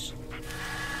works.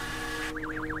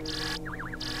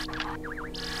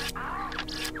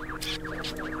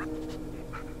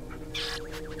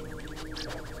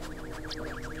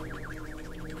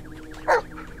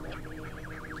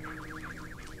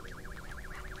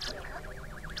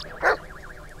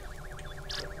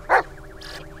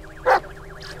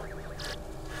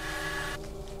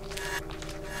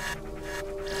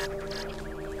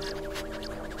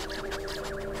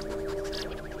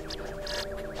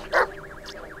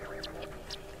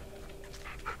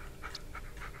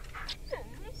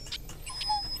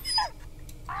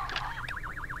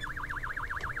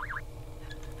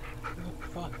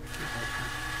 Fuck. The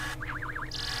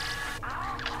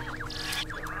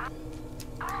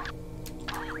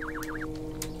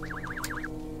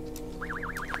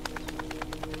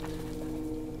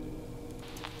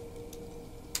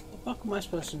fuck am I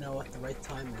supposed to know what the right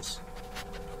time is?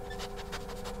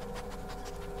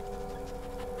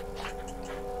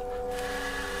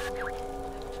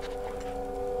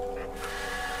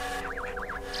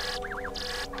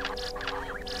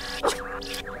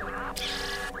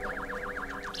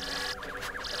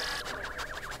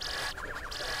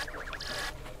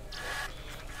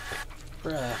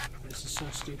 Bruh, this is so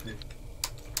stupid.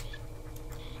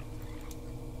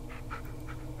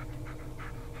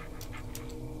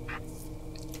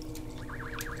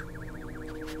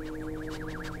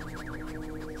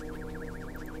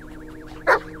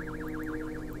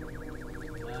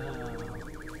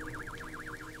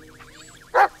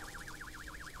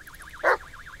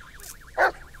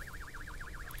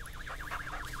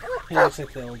 It looks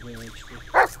like the old Blair Witch too.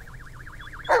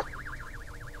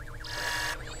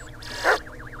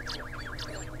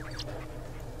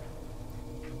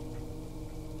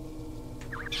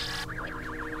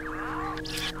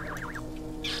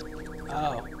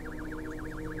 Oh.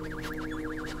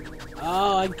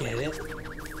 Oh, I get it.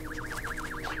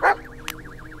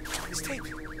 This tape.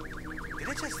 Did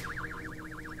it just...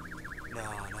 No,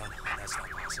 that's not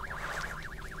possible.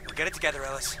 Now get it together,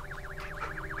 Ellis.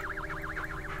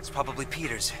 It's probably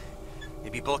Peter's.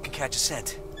 Maybe Bullet can catch a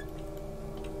scent.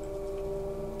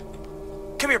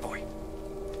 Come here, boy.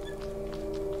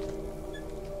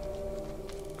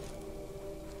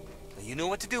 Now you know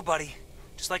what to do, buddy.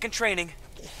 Just like in training.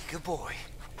 Good boy.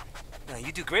 Now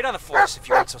you do great on the force if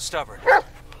you weren't so stubborn.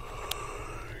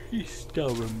 You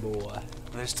stubborn boy.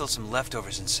 There's still some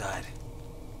leftovers inside.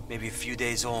 Maybe a few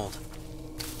days old.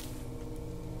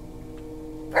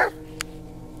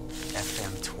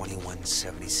 FM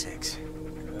 2176.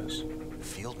 Gross.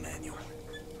 Field manual.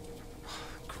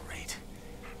 Great.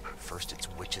 First it's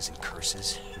witches and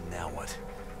curses, and now what?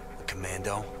 A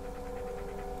commando?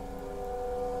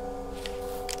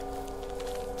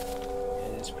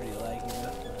 Yeah, it is pretty laggy,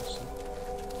 honestly.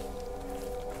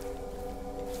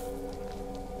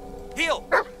 Heal!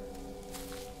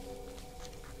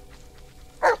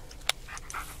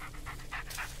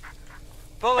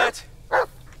 Bullet!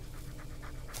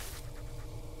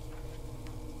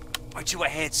 Aren't you a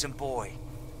handsome boy?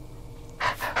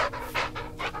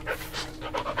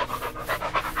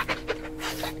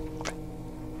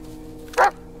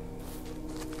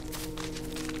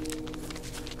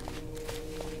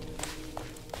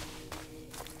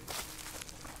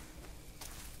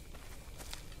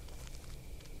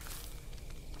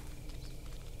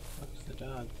 What's the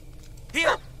dog?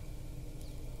 Heal!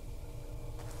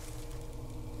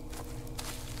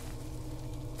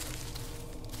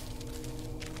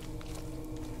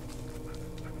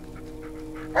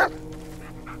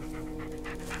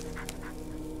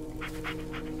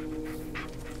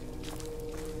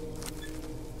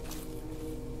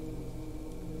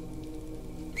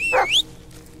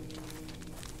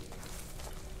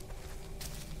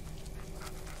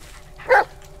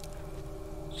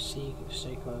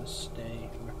 Stay close, stay,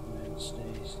 recommend, stay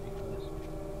close.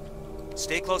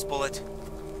 Stay close, Bullet.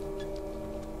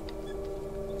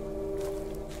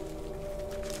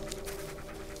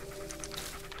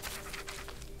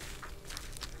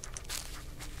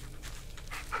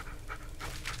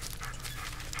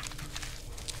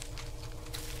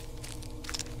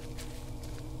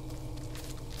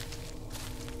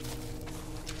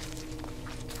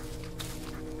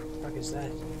 What the fuck is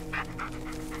that?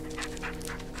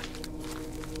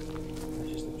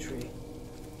 That's just a tree.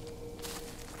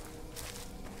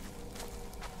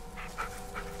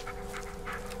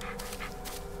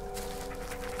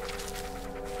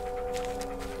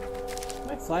 Is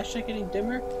my flashlight getting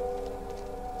dimmer?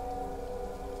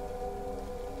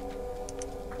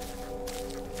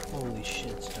 Holy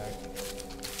shit, it's dark.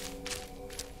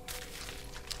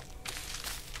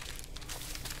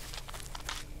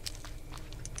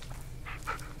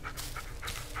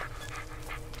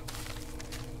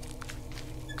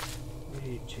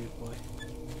 You too, boy.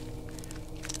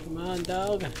 Come on,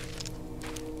 dog.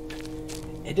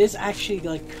 It is actually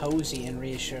like cozy and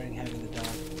reassuring having the dog.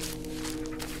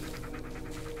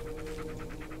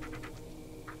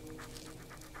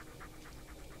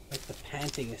 Like the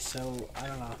panting is so, I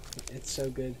don't know, it's so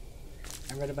good.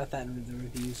 I read about that in the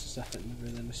reviews and stuff, I never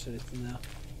really understood it till now.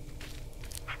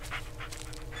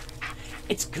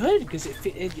 It's good because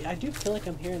I do feel like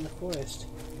I'm here in the forest.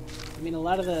 I mean, a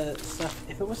lot of the stuff,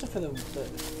 if it wasn't for the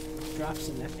drops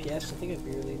in FPS, I think I'd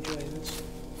be really enjoying this.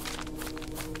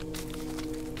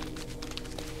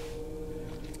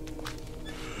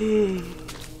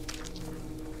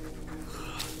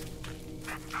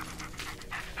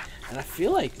 And I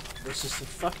feel like this is the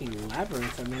fucking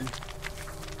labyrinth I'm in.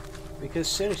 Because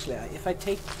seriously, if I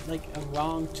take like a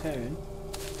wrong turn,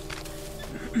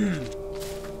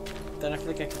 then I feel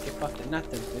like I could get fucked. Not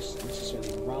that this is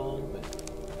necessarily wrong, but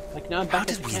like now I'm back. How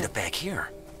did we end up back here?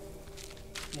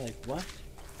 You're like, what?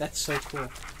 That's so cool.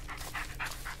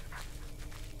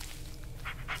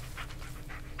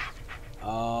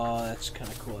 Oh, that's kind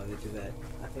of cool how they do that.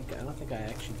 I don't think I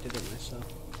actually did it myself.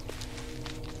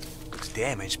 Looks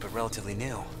damaged, but relatively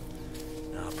new.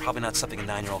 No, probably not something a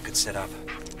 9-year-old could set up.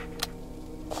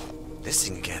 This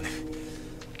thing again.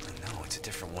 No, it's a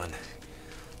different one.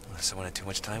 Someone had too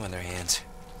much time on their hands.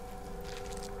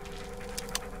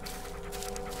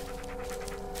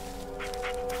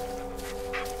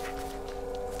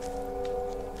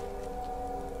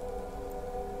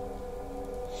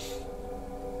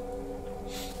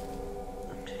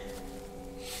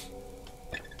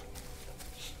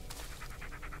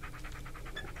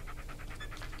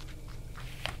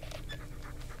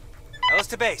 Ellis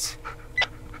to base.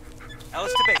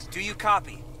 Ellis to base, do you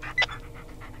copy?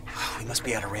 We must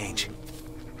be out of range.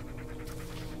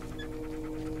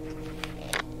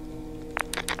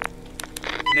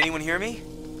 Can anyone hear me?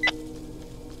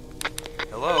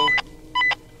 Hello?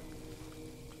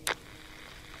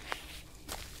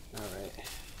 Alright.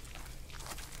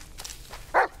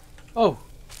 Oh!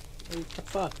 What the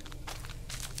fuck?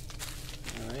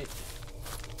 Alright.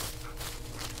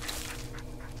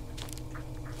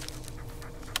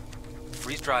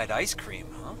 Freeze-dried ice cream,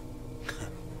 huh?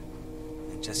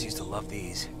 Jess used to love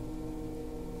these.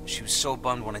 She was so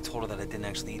bummed when I told her that I didn't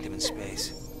actually eat them in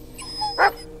space.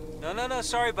 No,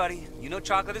 sorry, buddy. You know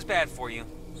chocolate is bad for you.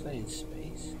 Is that in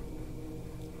space?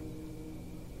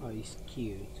 Oh, he's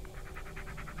cute.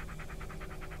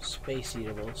 Space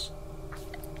eatables.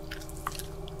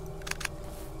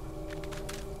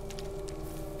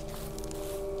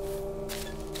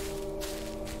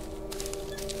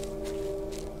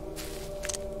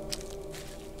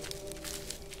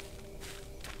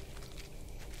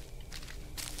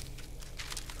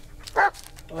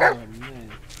 Oh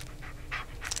man.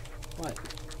 What?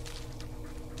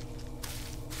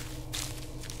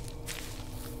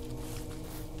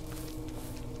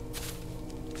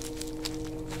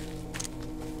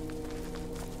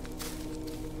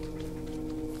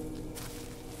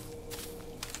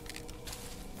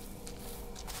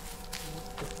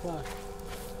 What the fuck?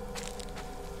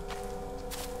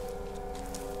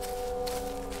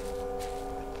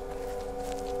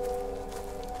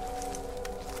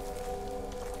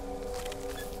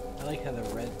 I like how the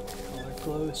red color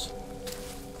glows.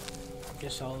 I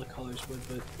guess all the colors would,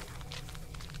 but...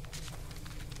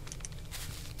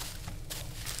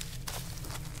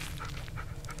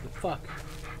 The fuck?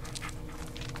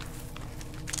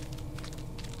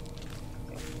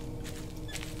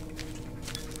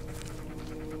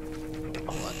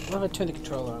 Oh, what if I turn the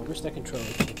controller on? Where's that controller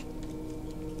key?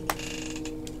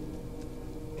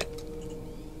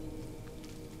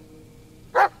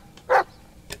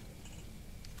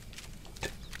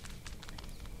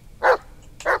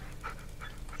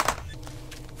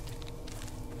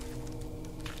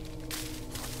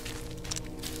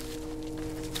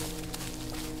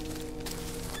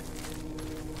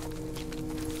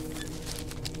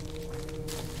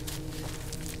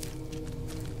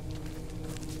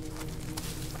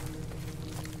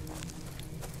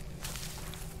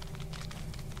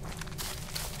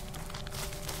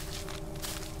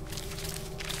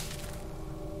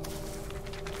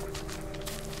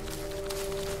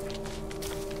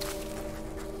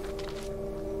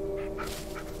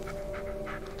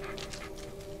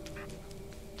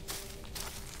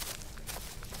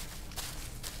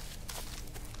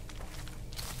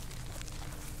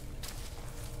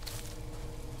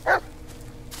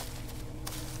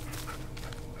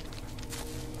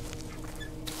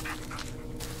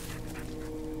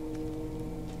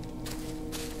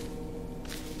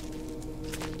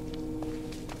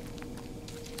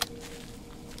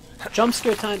 Jump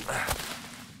scare time.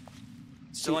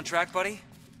 Still on track, buddy?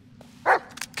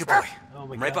 Good boy. Oh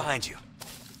my I'm right God. behind you.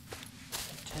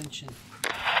 Attention.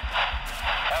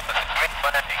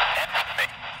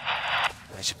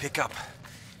 I should pick up.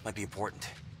 Might be important.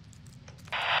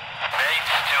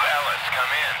 Mates to Ellis,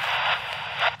 come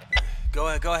in. Go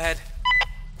ahead. Go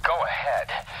ahead.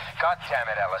 God damn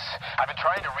it, Ellis. I've been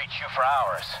trying to reach you for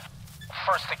hours.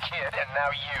 First the kid, and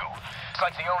now you. It's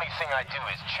like the only thing I do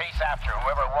is chase after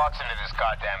whoever walks into this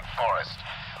goddamn forest.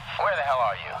 Where the hell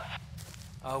are you?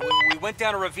 We went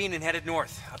down a ravine and headed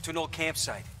north, up to an old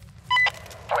campsite.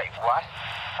 Wait, what?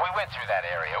 We went through that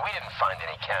area. We didn't find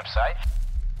any campsite.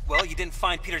 Well, you didn't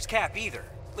find Peter's cap either.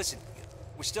 Listen,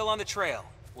 we're still on the trail.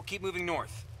 We'll keep moving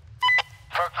north.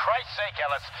 For Christ's sake,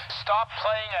 Ellis, stop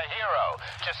playing a hero.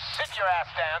 Just sit your ass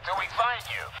down till we find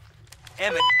you.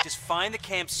 Emmett, just find the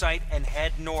campsite and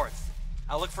head north.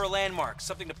 I'll look for a landmark,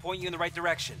 something to point you in the right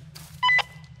direction.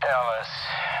 Ellis.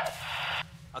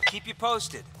 I'll keep you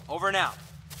posted. Over and out.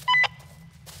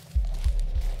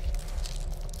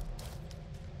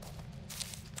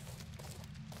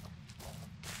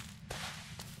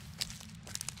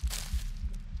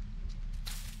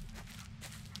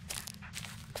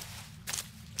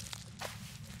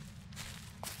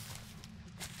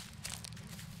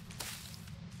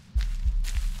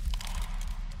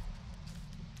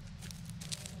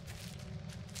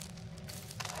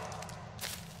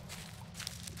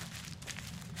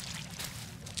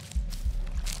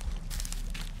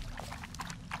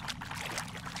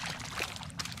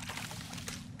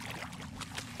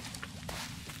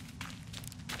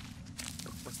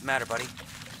 Matter, buddy?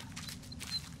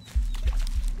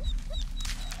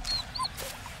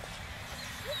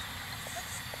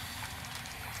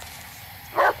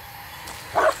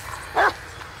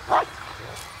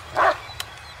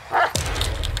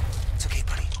 It's okay,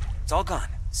 buddy. It's all gone.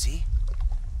 See?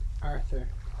 Arthur.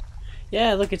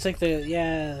 Yeah, look, it's like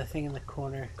the thing in the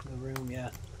corner of the room, yeah.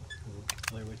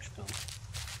 The Blair Witch film.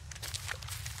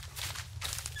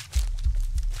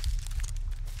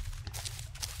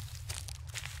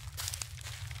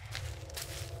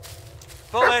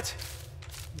 Bullet!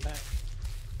 I'm back.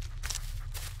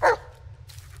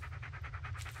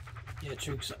 Yeah,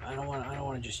 true, 'cause I don't want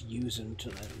to just use him to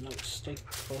no, stay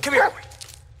close. Come here, boy!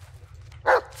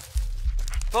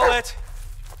 Bullet!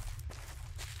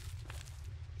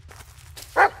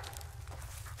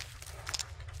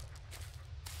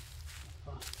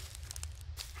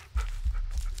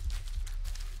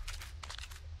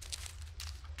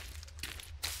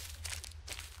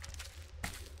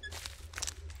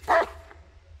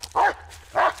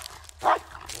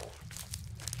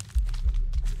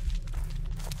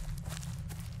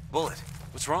 Bullet,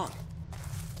 what's wrong?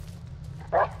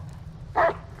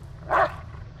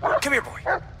 Come here, boy.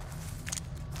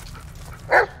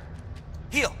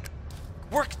 Heal.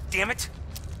 Work, damn it.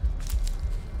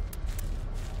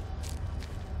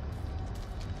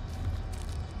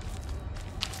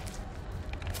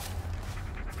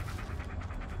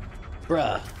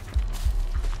 Bruh.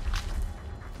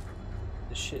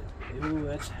 The shit. Ooh,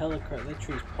 that's hella crap. That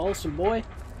tree's pulsing, boy.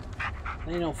 That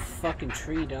ain't no fucking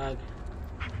tree, dog.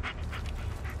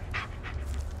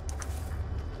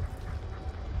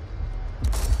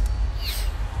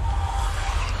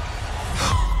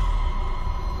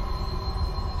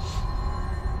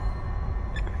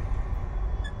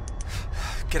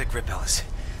 Get a grip, Ellis.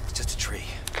 It's just a tree.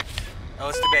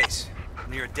 Ellis to base.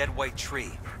 Near a dead white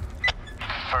tree.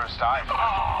 First eye.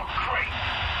 Oh, great.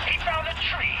 He found a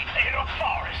tree in a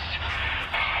forest.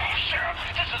 Sheriff,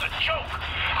 this is a joke.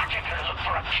 I came here to look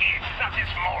for a kid, not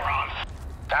this moron.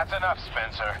 That's enough,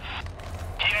 Spencer.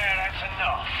 Yeah, that's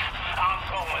enough. I'm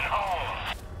going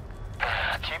home.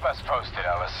 Keep us posted,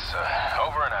 Ellis.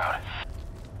 Over and out.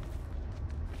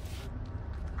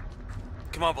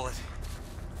 Come on, Bullet.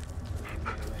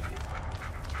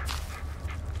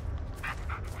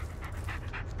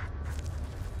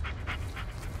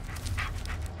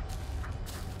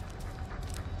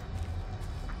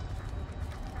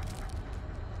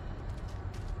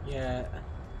 Yeah.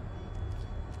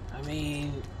 I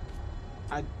mean,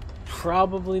 I'd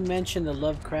probably mention the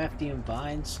Lovecraftian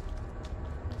vines.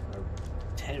 Or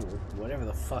whatever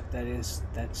the fuck that is.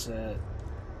 That's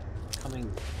coming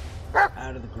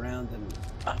out of the ground and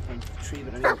up into the tree.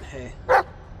 But I mean, hey.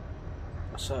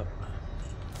 What's up?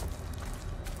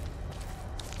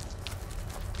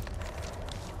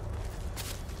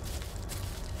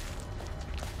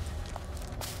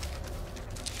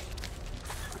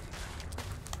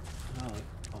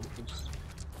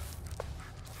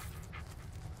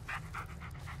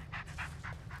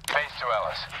 Base to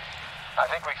Ellis. I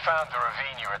think we found the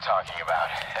ravine you were talking about.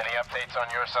 Any updates on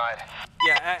your side?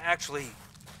 Yeah, actually,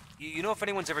 you know if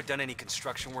anyone's ever done any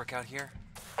construction work out here?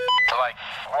 Like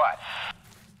what?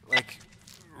 Like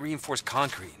reinforced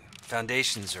concrete,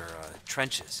 foundations, or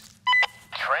trenches?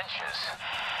 Trenches?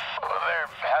 Well, there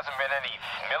hasn't been any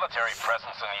military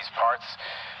presence in these parts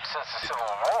since the Civil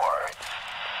War.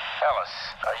 Ellis,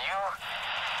 are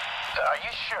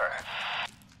you sure?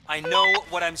 I know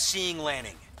what I'm seeing,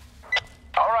 Lanning.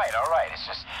 All right. It's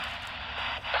just...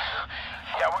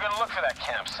 Yeah, we're gonna look for that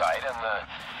campsite and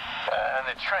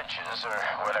the trenches, or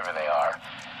whatever they are.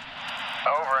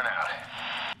 Over and out.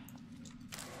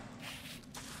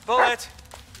 Bullet!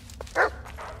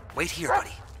 Wait here,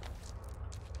 buddy.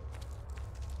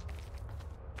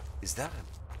 Is that a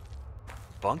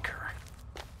bunker?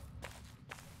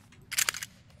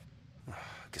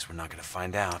 Guess we're not gonna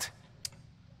find out.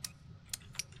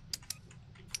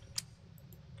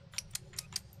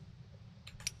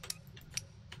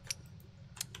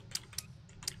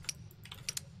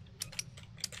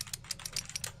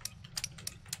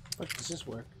 What does this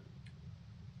work?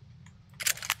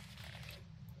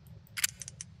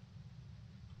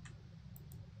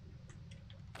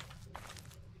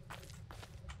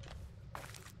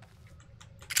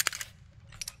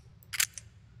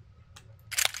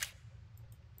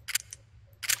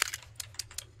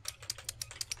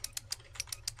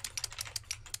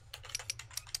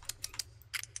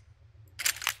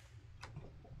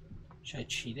 Should I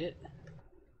cheat it?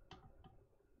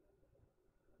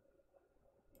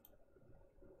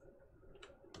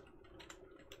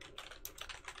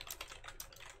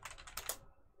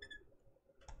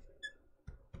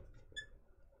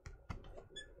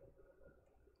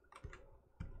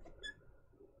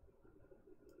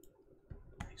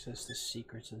 access the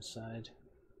secrets inside.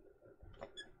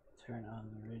 Turn on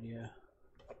the radio.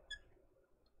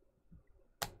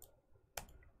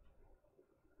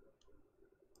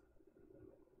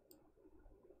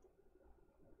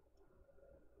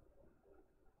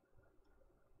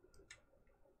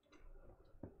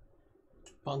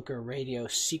 Bunker radio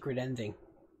secret ending.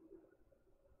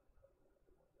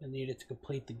 I need it to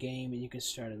complete the game and you can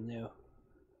start anew.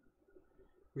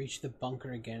 Reach the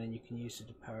bunker again and you can use it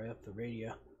to power up the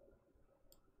radio.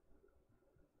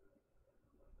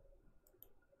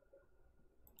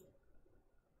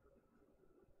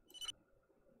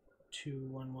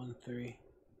 2113.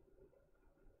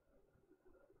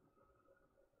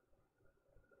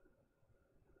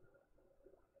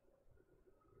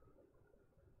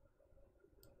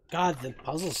 God, the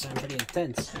puzzles sound pretty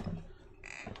intense.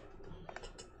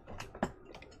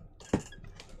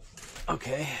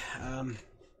 Okay,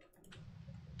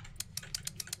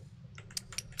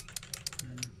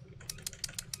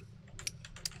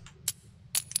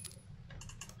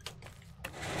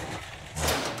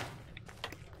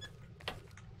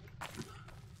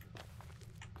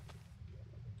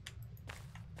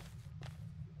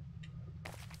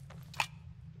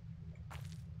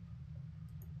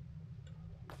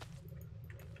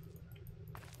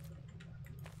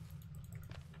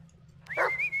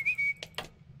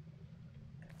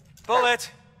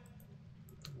 Bullet!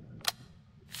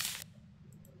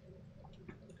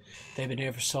 they've been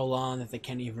here for so long that they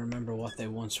can't even remember what they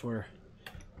once were.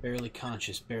 Barely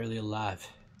conscious, barely alive.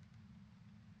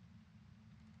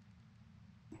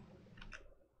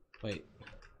 Wait.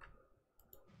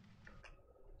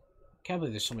 Can't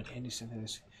believe there's so much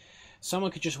indecent.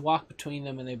 Someone could just walk between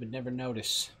them and they would never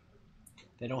notice.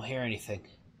 They don't hear anything.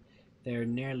 They're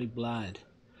nearly blind.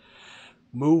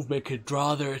 Movement could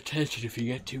draw their attention if you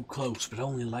get too close, but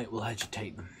only light will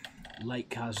agitate them. Light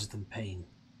causes them pain.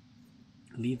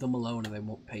 Leave them alone and they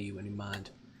won't pay you any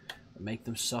mind. But make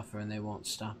them suffer and they won't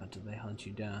stop until they hunt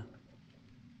you down.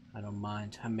 I don't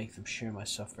mind. I make them share my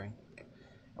suffering.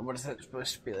 And what is that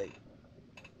supposed to be like?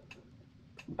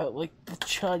 About like the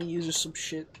Chinese or some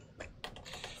shit?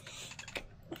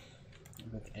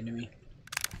 About the enemy?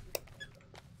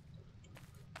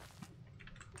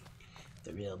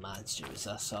 The real monster was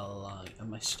us all along, and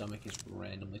my stomach is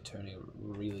randomly turning,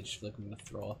 really just like I'm gonna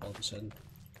throw up all of a sudden.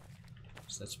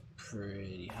 So that's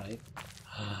pretty hype.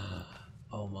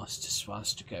 Almost a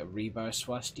swastika, rebar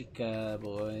swastika,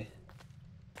 boy.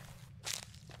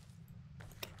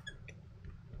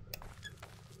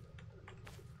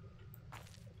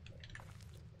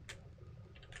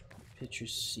 Picture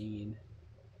seen.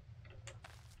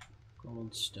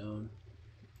 Goldstone.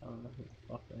 I don't know who the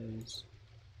fuck that is.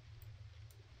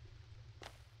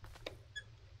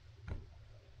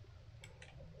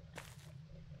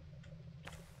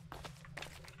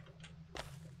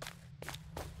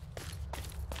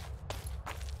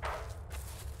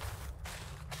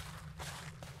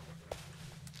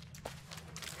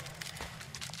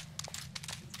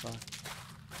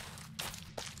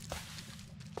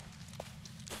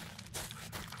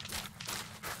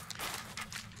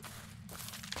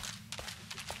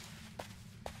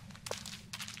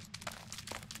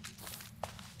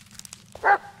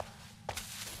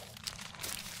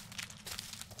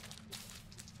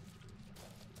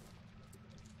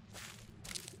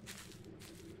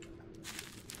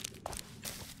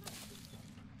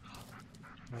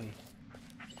 Wait.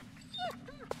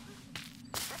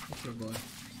 Okay, boy.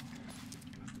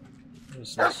 What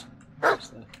is this? What is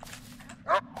that?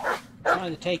 I'm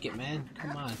trying to take it, man.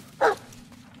 Come on.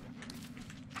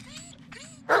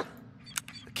 A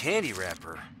candy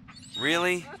wrapper?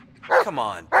 Really? Come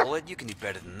on, Bullet. You can do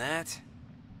better than that.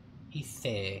 He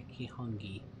thick. He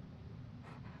hungry.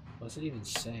 What does it even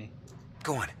say?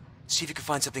 Go on. See if you can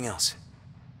find something else.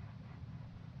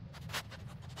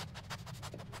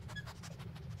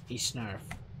 He snarf.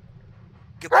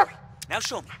 Good boy. Now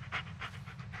show me.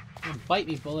 Come on, bite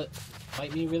me, Bullet.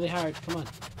 Bite me really hard. Come on.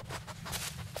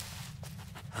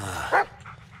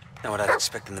 Not what I'd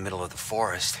expect in the middle of the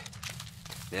forest.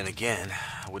 Then again,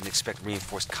 I wouldn't expect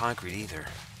reinforced concrete either.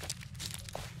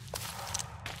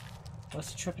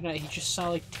 What's he tripping out? He just saw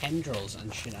like tendrils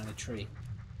and shit on a tree.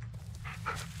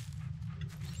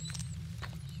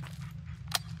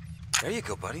 There you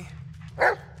go, buddy.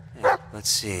 Hey, let's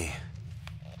see.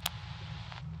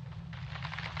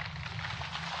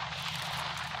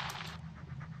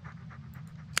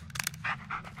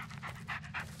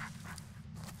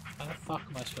 How the fuck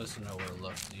am I supposed to know where to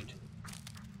look, dude?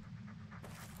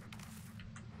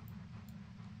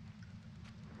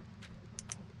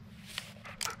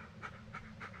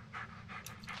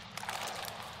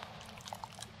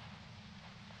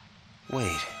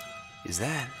 Wait, is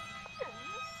that...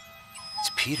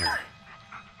 It's Peter.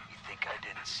 You think I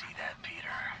didn't see that, Peter?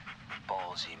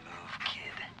 Ballsy move,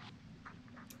 kid.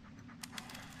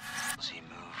 Ballsy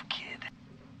move, kid.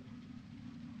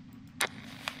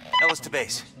 Ellis to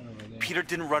base. Peter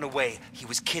didn't run away. He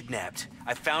was kidnapped.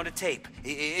 I found a tape.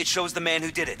 It shows the man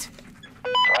who did it.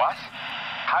 What?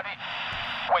 How did...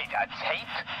 Wait, a tape?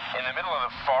 In the middle of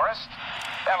the forest?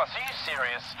 Ellis, are you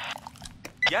serious?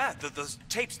 Yeah, those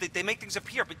tapes, they make things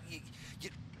appear, but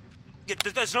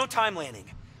there's no time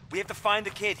landing. We have to find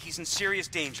the kid. He's in serious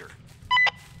danger.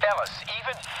 Ellis,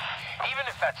 even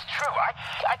if that's true,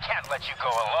 I can't let you go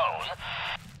alone.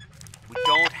 We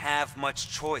don't have much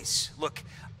choice. Look,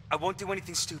 I won't do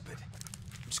anything stupid.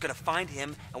 I'm just gonna find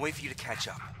him and wait for you to catch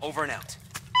up. Over and out.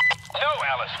 No,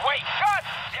 Ellis, wait! God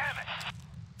damn it!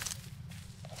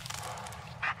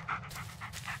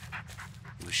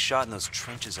 He was shot in those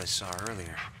trenches I saw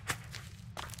earlier.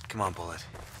 Come on, Bullet.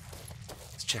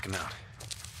 Let's check him out.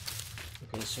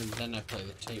 Okay, so then I play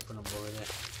the tape when I'm over there.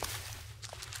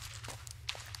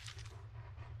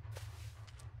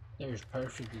 There's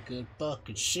perfectly good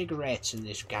fucking cigarettes in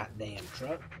this goddamn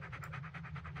truck.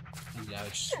 And I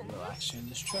was just relaxing in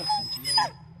this truck until you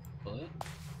Bullet.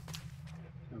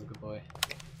 Oh, good boy.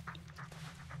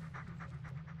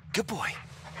 Good boy.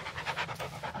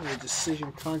 I'm a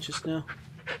decision conscious now.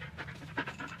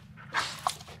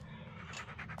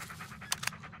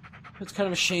 It's kind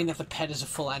of a shame that the pet is a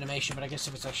full animation, but I guess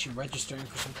if it's actually registering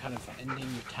for some kind of ending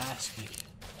your task, like,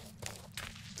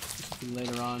 something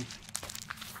later on.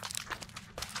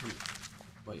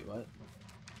 Wait, what?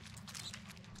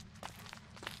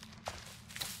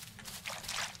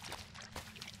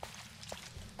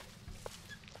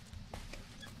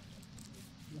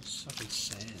 What's fucking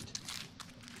sand?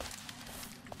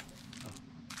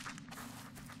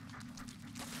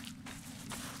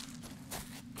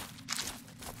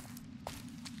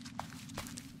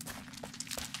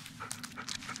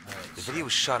 The video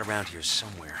was shot around here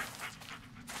somewhere.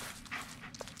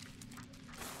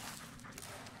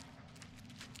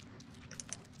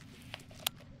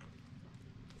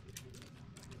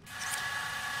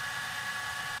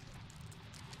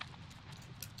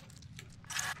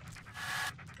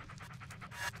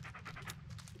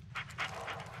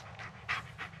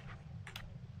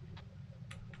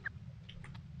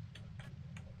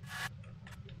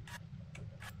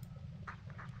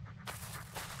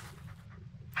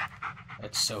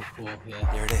 That's so cool,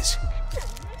 yeah. There it is.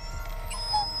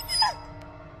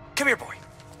 Come here, boy.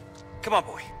 Come on,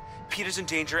 boy. Peter's in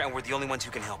danger, and we're the only ones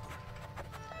who can help him.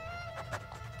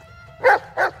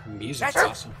 Music's That's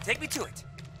awesome. it. Take me to it.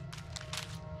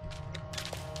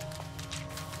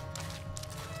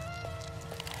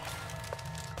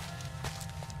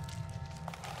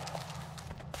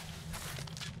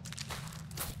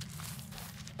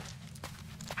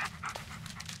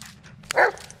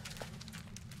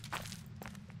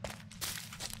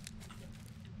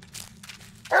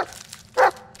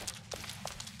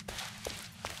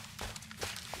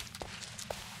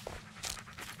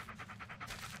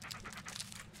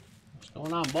 What's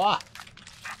going on, boy?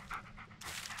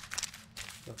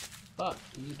 The fuck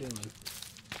are you doing?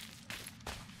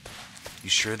 You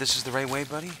sure this is the right way,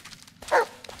 buddy?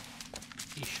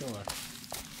 You sure?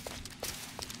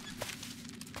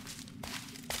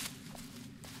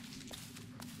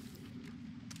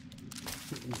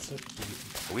 It's so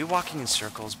cute. Are we walking in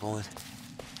circles, Bullet?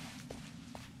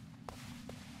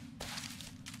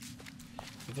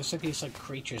 There's like these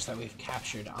creatures that we've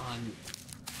captured on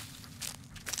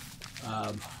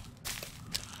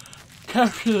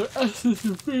capture the essence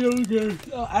of video games.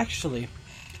 Oh, actually,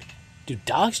 do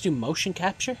dogs do motion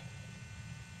capture?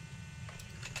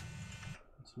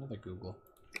 That's another Google.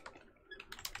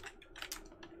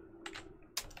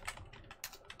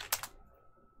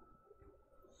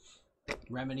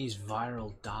 Remini's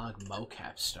viral dog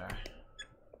mocap star.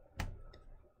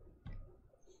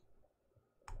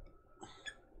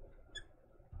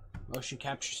 Motion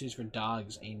capture used for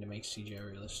dogs aimed to make CGI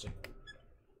realistic.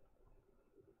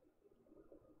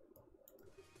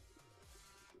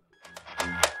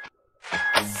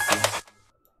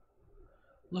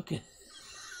 Look at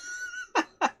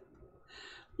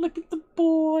look at the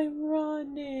boy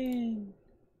running.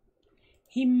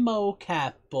 He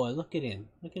mocap boy. Look at him.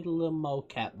 Look at the little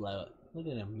mocap blow. Look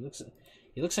at him. He looks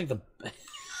like the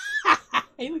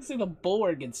he looks like the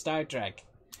Borg in Star Trek.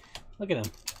 Look at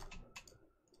him.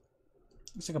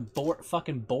 Looks like a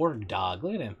fucking Borg dog.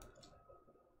 Look at him.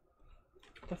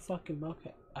 The fucking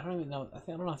mocap. I don't even know. I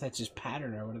don't know if that's just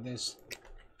pattern or what it is.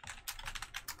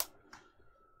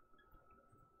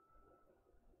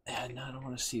 No, I don't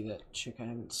want to see that chick. I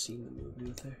haven't seen the movie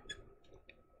with her.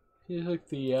 He's like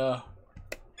the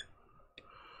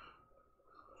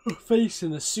face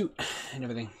in the suit and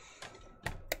everything.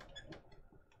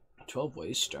 12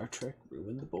 ways Star Trek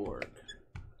ruined the Borg.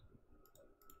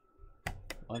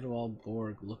 Why do all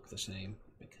Borg look the same?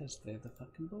 Because they're the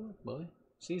fucking Borg, boy.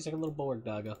 See, he's like a little Borg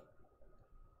doggo.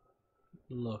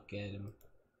 Look at him.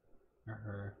 Or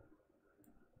her.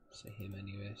 Say him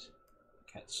anyways.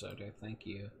 Cat soda, thank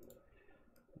you.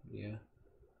 Yeah.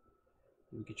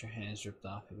 You get your hands ripped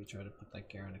off if you try to put that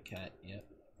gear on a cat. Yep.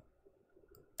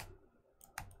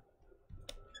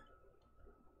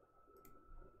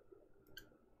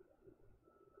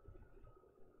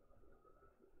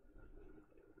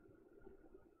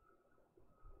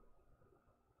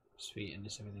 Sweet, and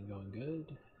is everything going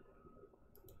good?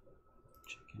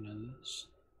 Checking on this.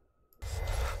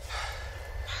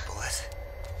 Bullet?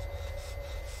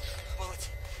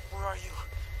 Bullet, where are you?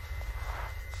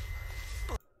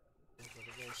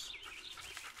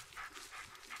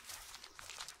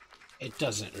 It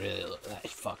doesn't really look that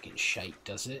fucking shite,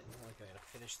 does it? I gotta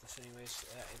finish this anyways.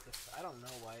 I don't know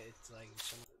why it's like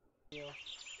so much.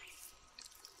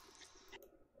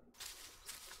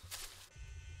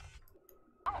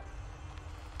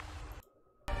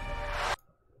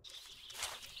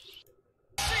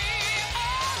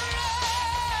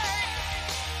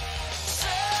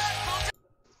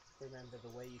 Remember, the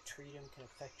way you treat him can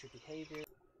affect your behavior.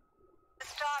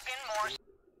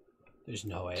 There's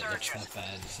no way it looks that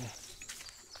bad, is it?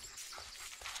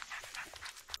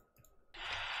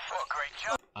 Well, great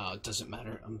job. Oh, it doesn't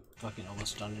matter. I'm fucking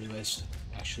almost done anyways.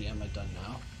 Actually, am I done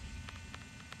now?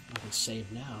 I can save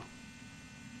now.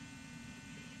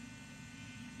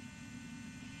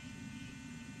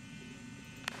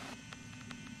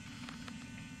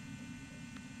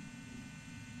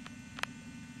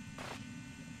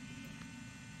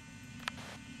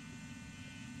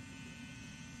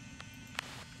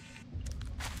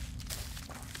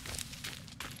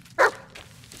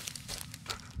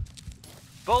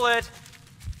 Bullet!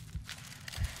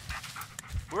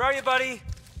 Where are you, buddy?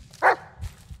 Come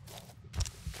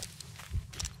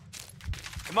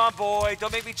on, boy.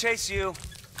 Don't make me chase you.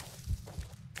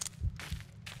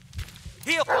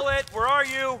 Heal, Bullet! Where are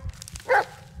you?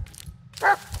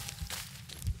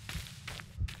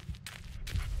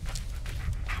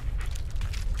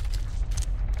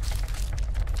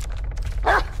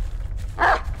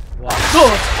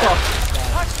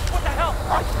 What the hell?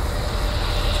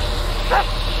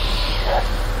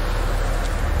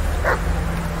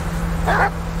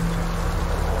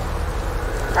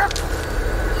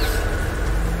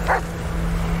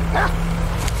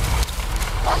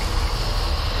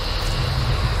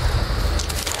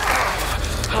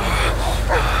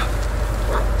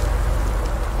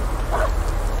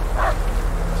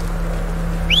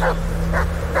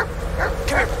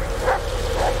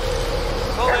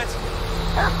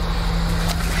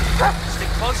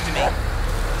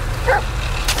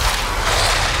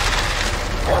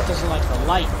 Doesn't like the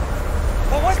light.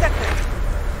 What was that thing?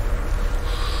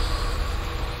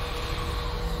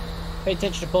 Pay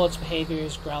attention to Bullet's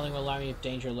behaviors. Growling will alarm you of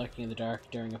danger lurking in the dark.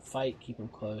 During a fight, keep him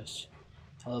close.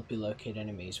 To help you locate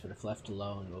enemies, but if left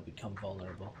alone, will become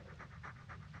vulnerable.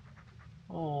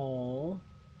 Oh.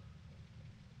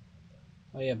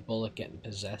 Oh yeah, Bullet getting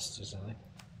possessed or something.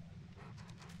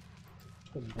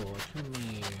 Good boy, come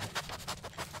here.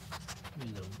 Come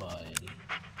here, little buddy.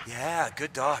 Yeah,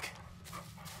 good dog.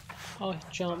 Oh,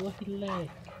 jump, look at his leg.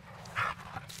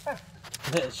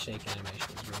 That shake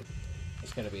animation is weird.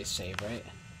 It's gotta be a save, right?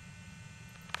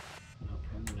 No,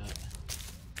 probably not.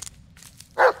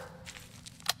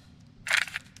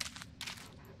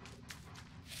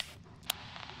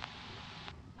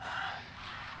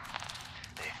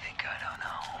 They think I don't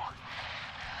know,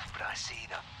 but I see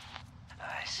them.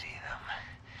 I see them.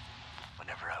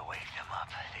 Whenever I wake them up,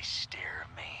 they stare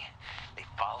at me. They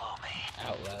follow me.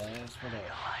 Outriders, whatever. The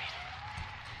light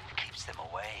keeps them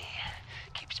away,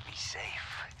 keeps me safe.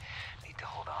 Need to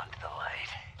hold on to the light.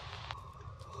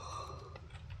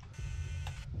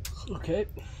 Okay.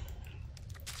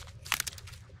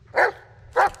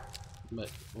 But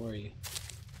where are you?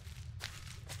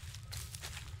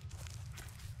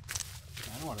 I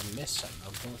don't want to miss something.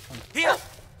 I'll Bullet come. Heal!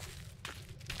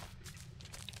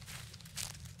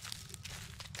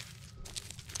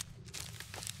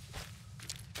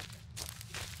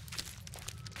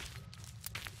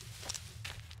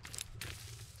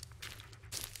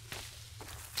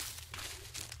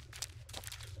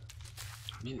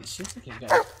 I mean, it seems like you've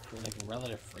got like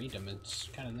relative freedom. It's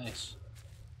kind of nice.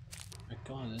 Right,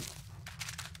 go on then.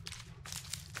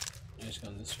 I'm just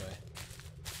going this way.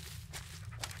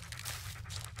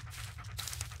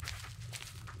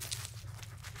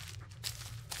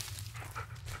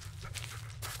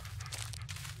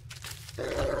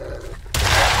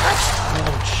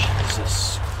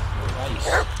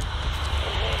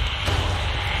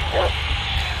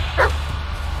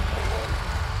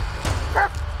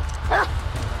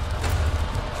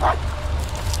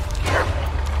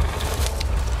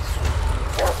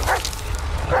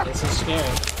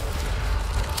 scary.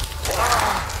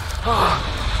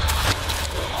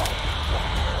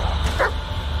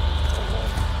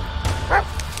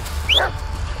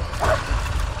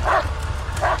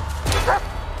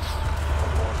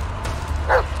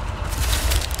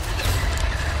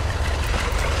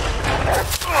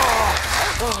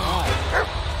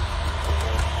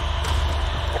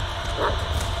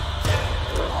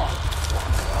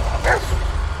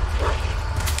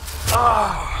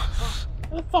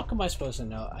 How the fuck am I supposed to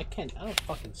know? I don't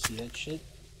fucking see that shit.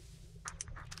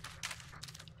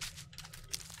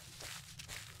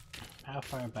 How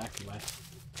far back am I?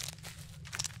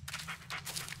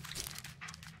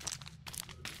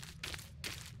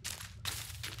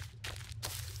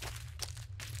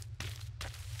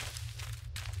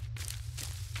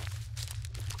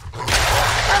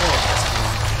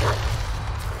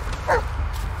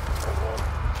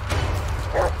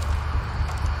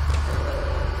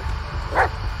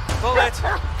 Bullet!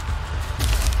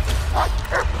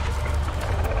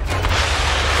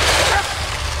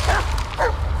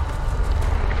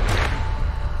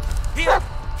 Heal!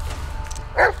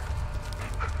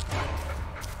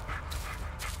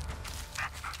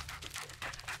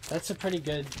 That's a pretty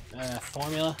good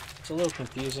formula. It's a little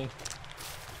confusing.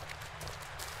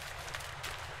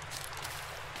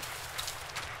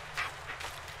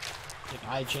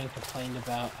 Like IGN complained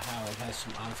about how it has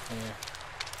some unclear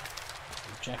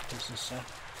objectives and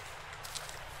stuff.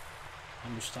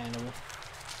 Understandable.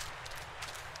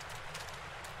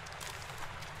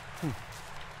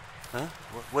 Huh?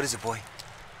 What is it, boy?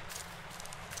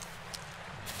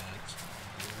 Yeah, it's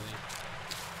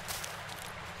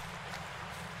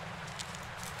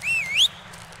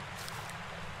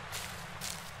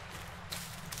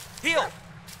really... Heal!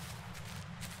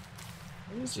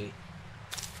 Where is he?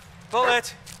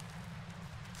 Bullet!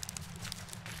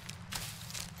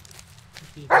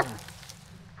 What's he doing?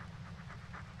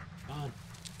 Come on.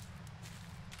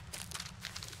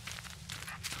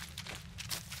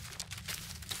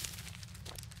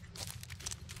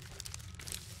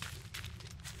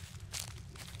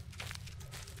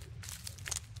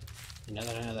 Now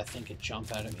that I know that thing could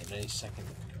jump out at me at any second,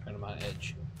 right on my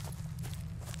edge.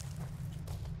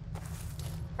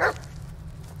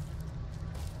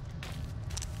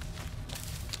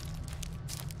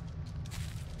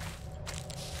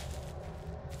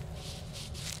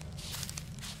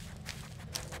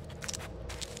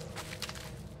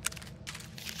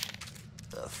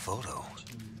 A photo?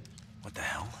 What the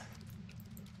hell?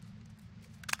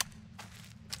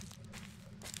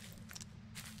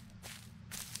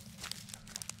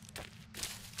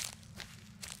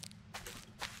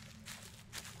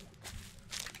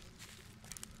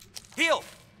 Heal!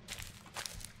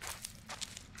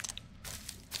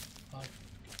 Where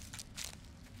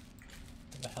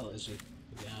the hell is he?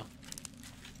 Yeah.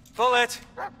 Bullet!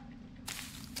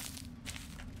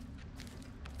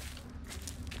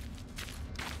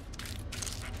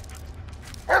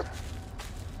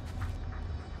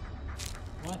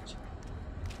 What?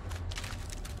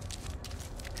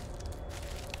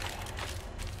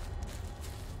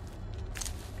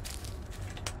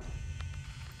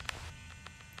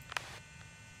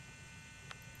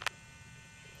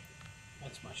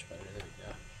 That's much better. There we go.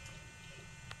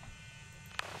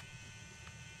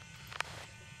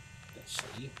 Let's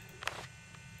see.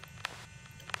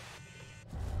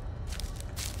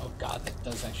 Oh god, that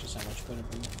does actually sound much better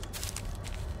for me.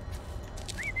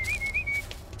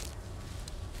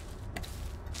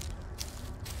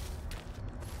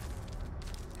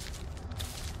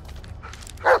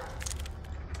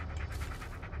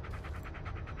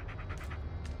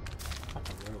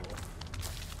 Fucking rule.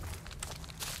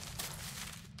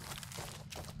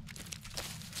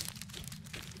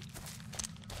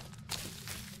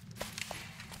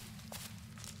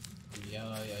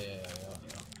 Yeah.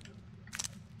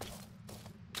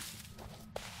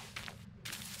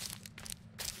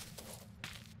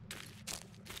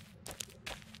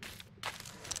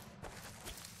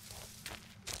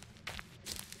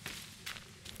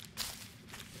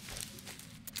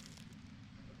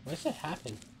 Why does that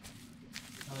happen?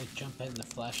 I like jump in and the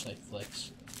flashlight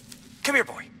flicks. Come here,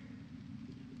 boy.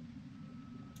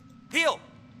 Heal!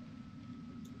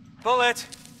 Bullet!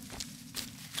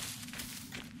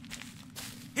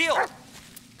 Heal! I'm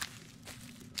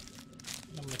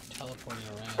like teleporting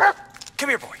around. Come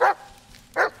here, boy.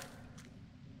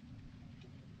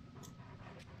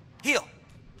 Heal!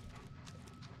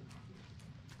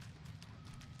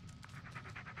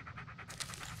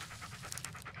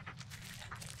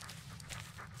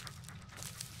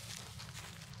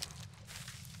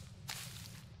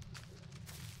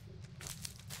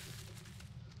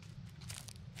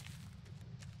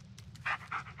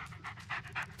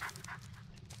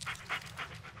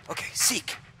 Okay,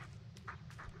 seek.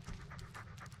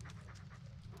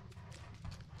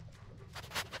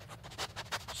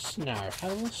 Snarf.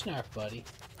 Have a little snarf, buddy.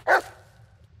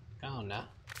 Go on now.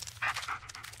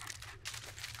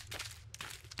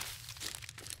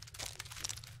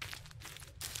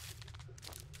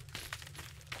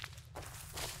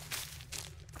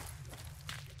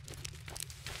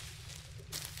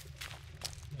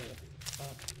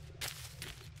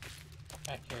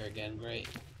 Back here again, great.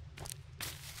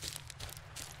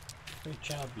 Great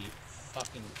job, you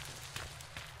fucking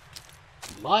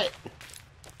mutt!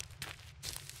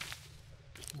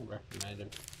 I'll reprimand him.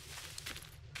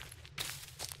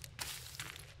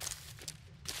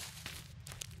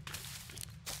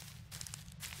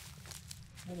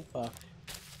 What the fuck?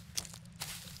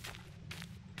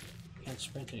 Can't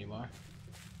sprint anymore.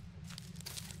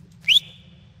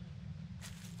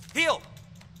 Heal!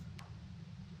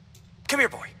 Come here,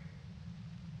 boy.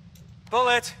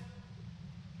 Bullet!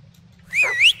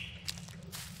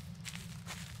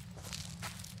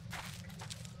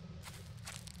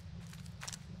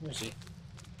 Where is he?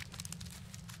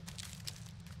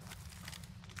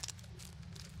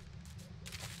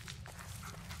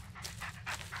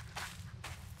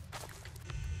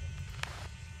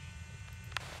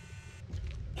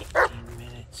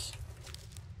 Minutes.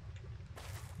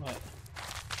 What?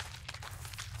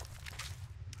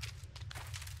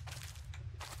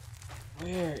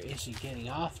 Where is he getting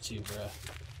off to, bro?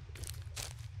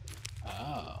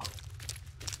 Oh.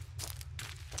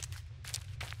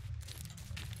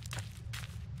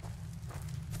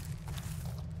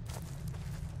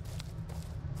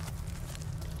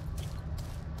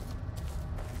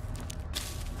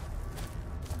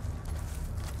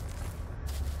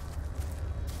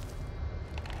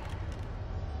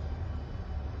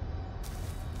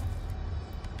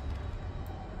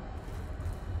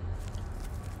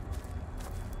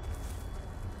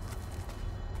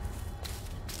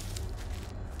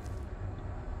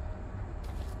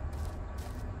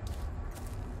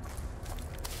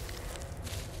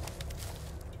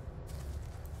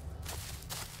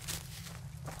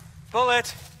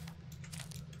 Bullet!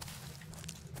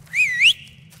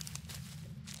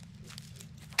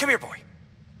 Come here, boy.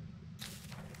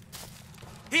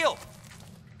 Heal!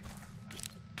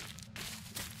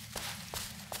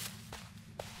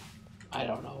 I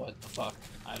don't know what the fuck.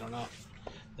 I don't know.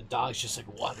 The dog's just like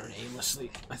wandering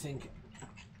aimlessly, I think.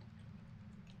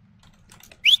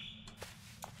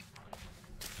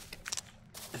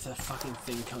 If that fucking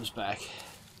thing comes back.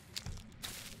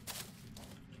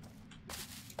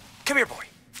 Come here, boy.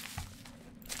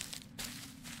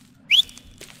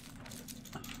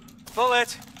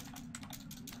 Bullet!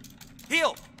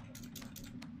 Heal!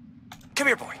 Come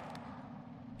here, boy.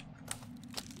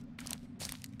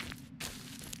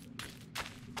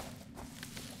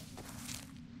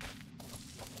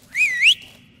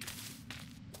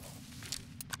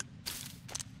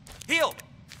 Heal!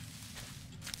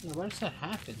 Yeah, why does that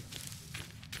happen?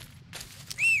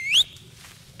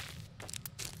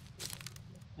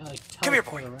 I like Come here,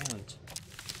 teleport boy. around.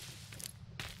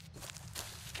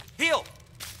 Heal!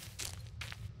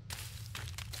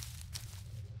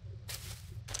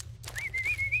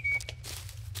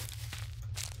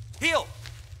 Heal!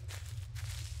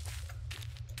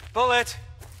 Bullet!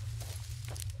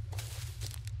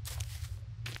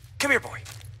 Come here, boy.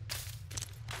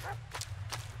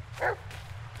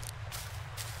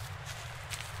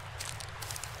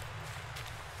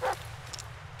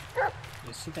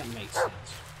 You see, that makes sense.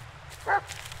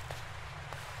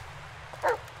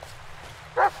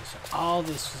 So all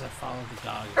this was I followed the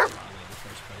dog wrong in the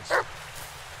first place.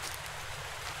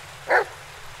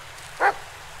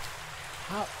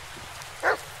 How?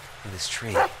 This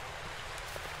tree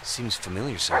seems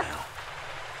familiar somehow.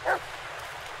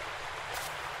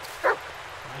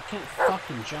 I can't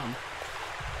fucking jump.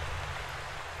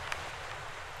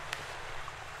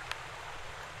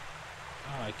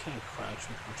 Oh, I can't crouch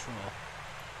with control.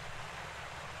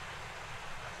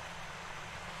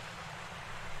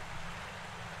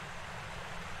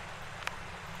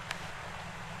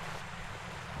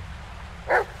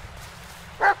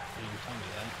 You didn't tell me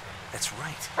that. That's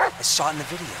right. I saw it in the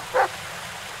video.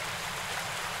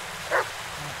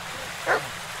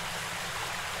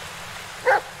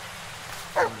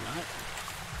 Or not.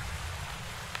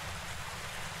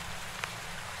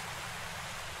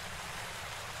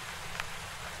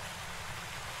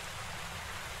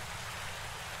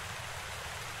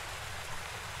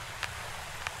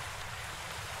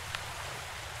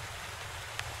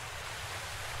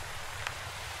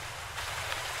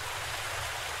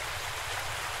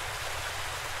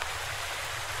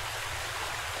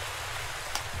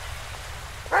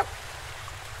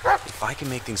 If I can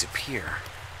make things appear,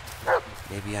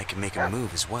 maybe I can make them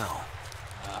move as well.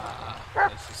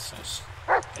 This is so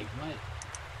segment.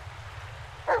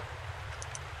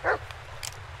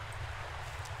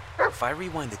 If I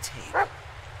rewind the tape, I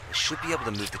should be able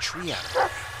to move the tree out of the way.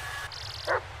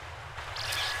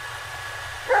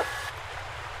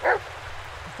 I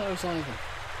thought it was only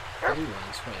the blue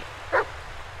ones. Wait.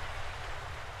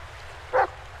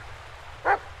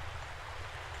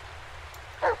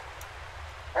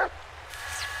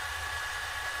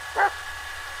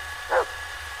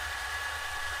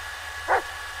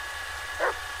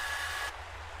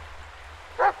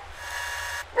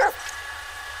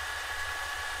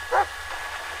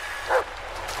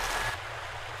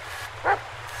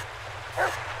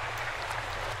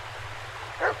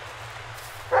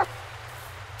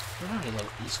 There aren't any little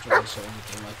Easter eggs or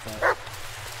anything like that.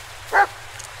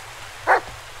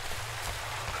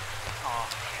 Oh,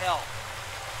 hell.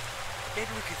 Maybe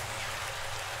we could...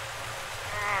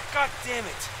 God damn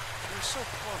it. We were so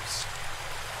close.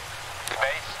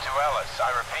 Base to Ellis,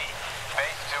 I repeat.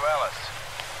 Base to Ellis.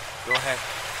 Go ahead.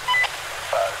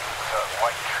 The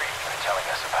white tree you were telling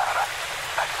us about.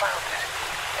 I found it.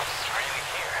 It's really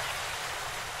here.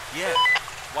 Yeah,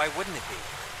 why wouldn't it be?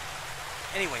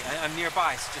 Anyway, I'm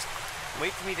nearby, so just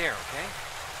wait for me there, okay?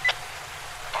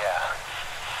 Yeah.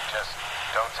 Just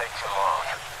don't take too long.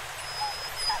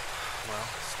 Well,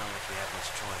 it's not like we have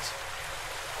much choice.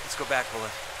 Let's go back,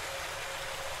 Bullet.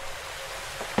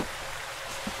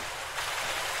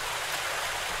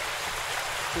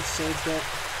 Just saved it.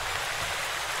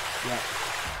 Yeah.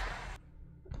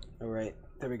 Alright,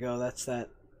 there we go, that's that.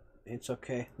 It's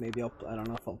okay. Maybe I don't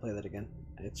know if I'll play that again.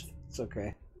 It's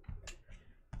okay.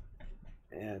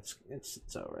 Yeah, it's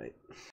alright.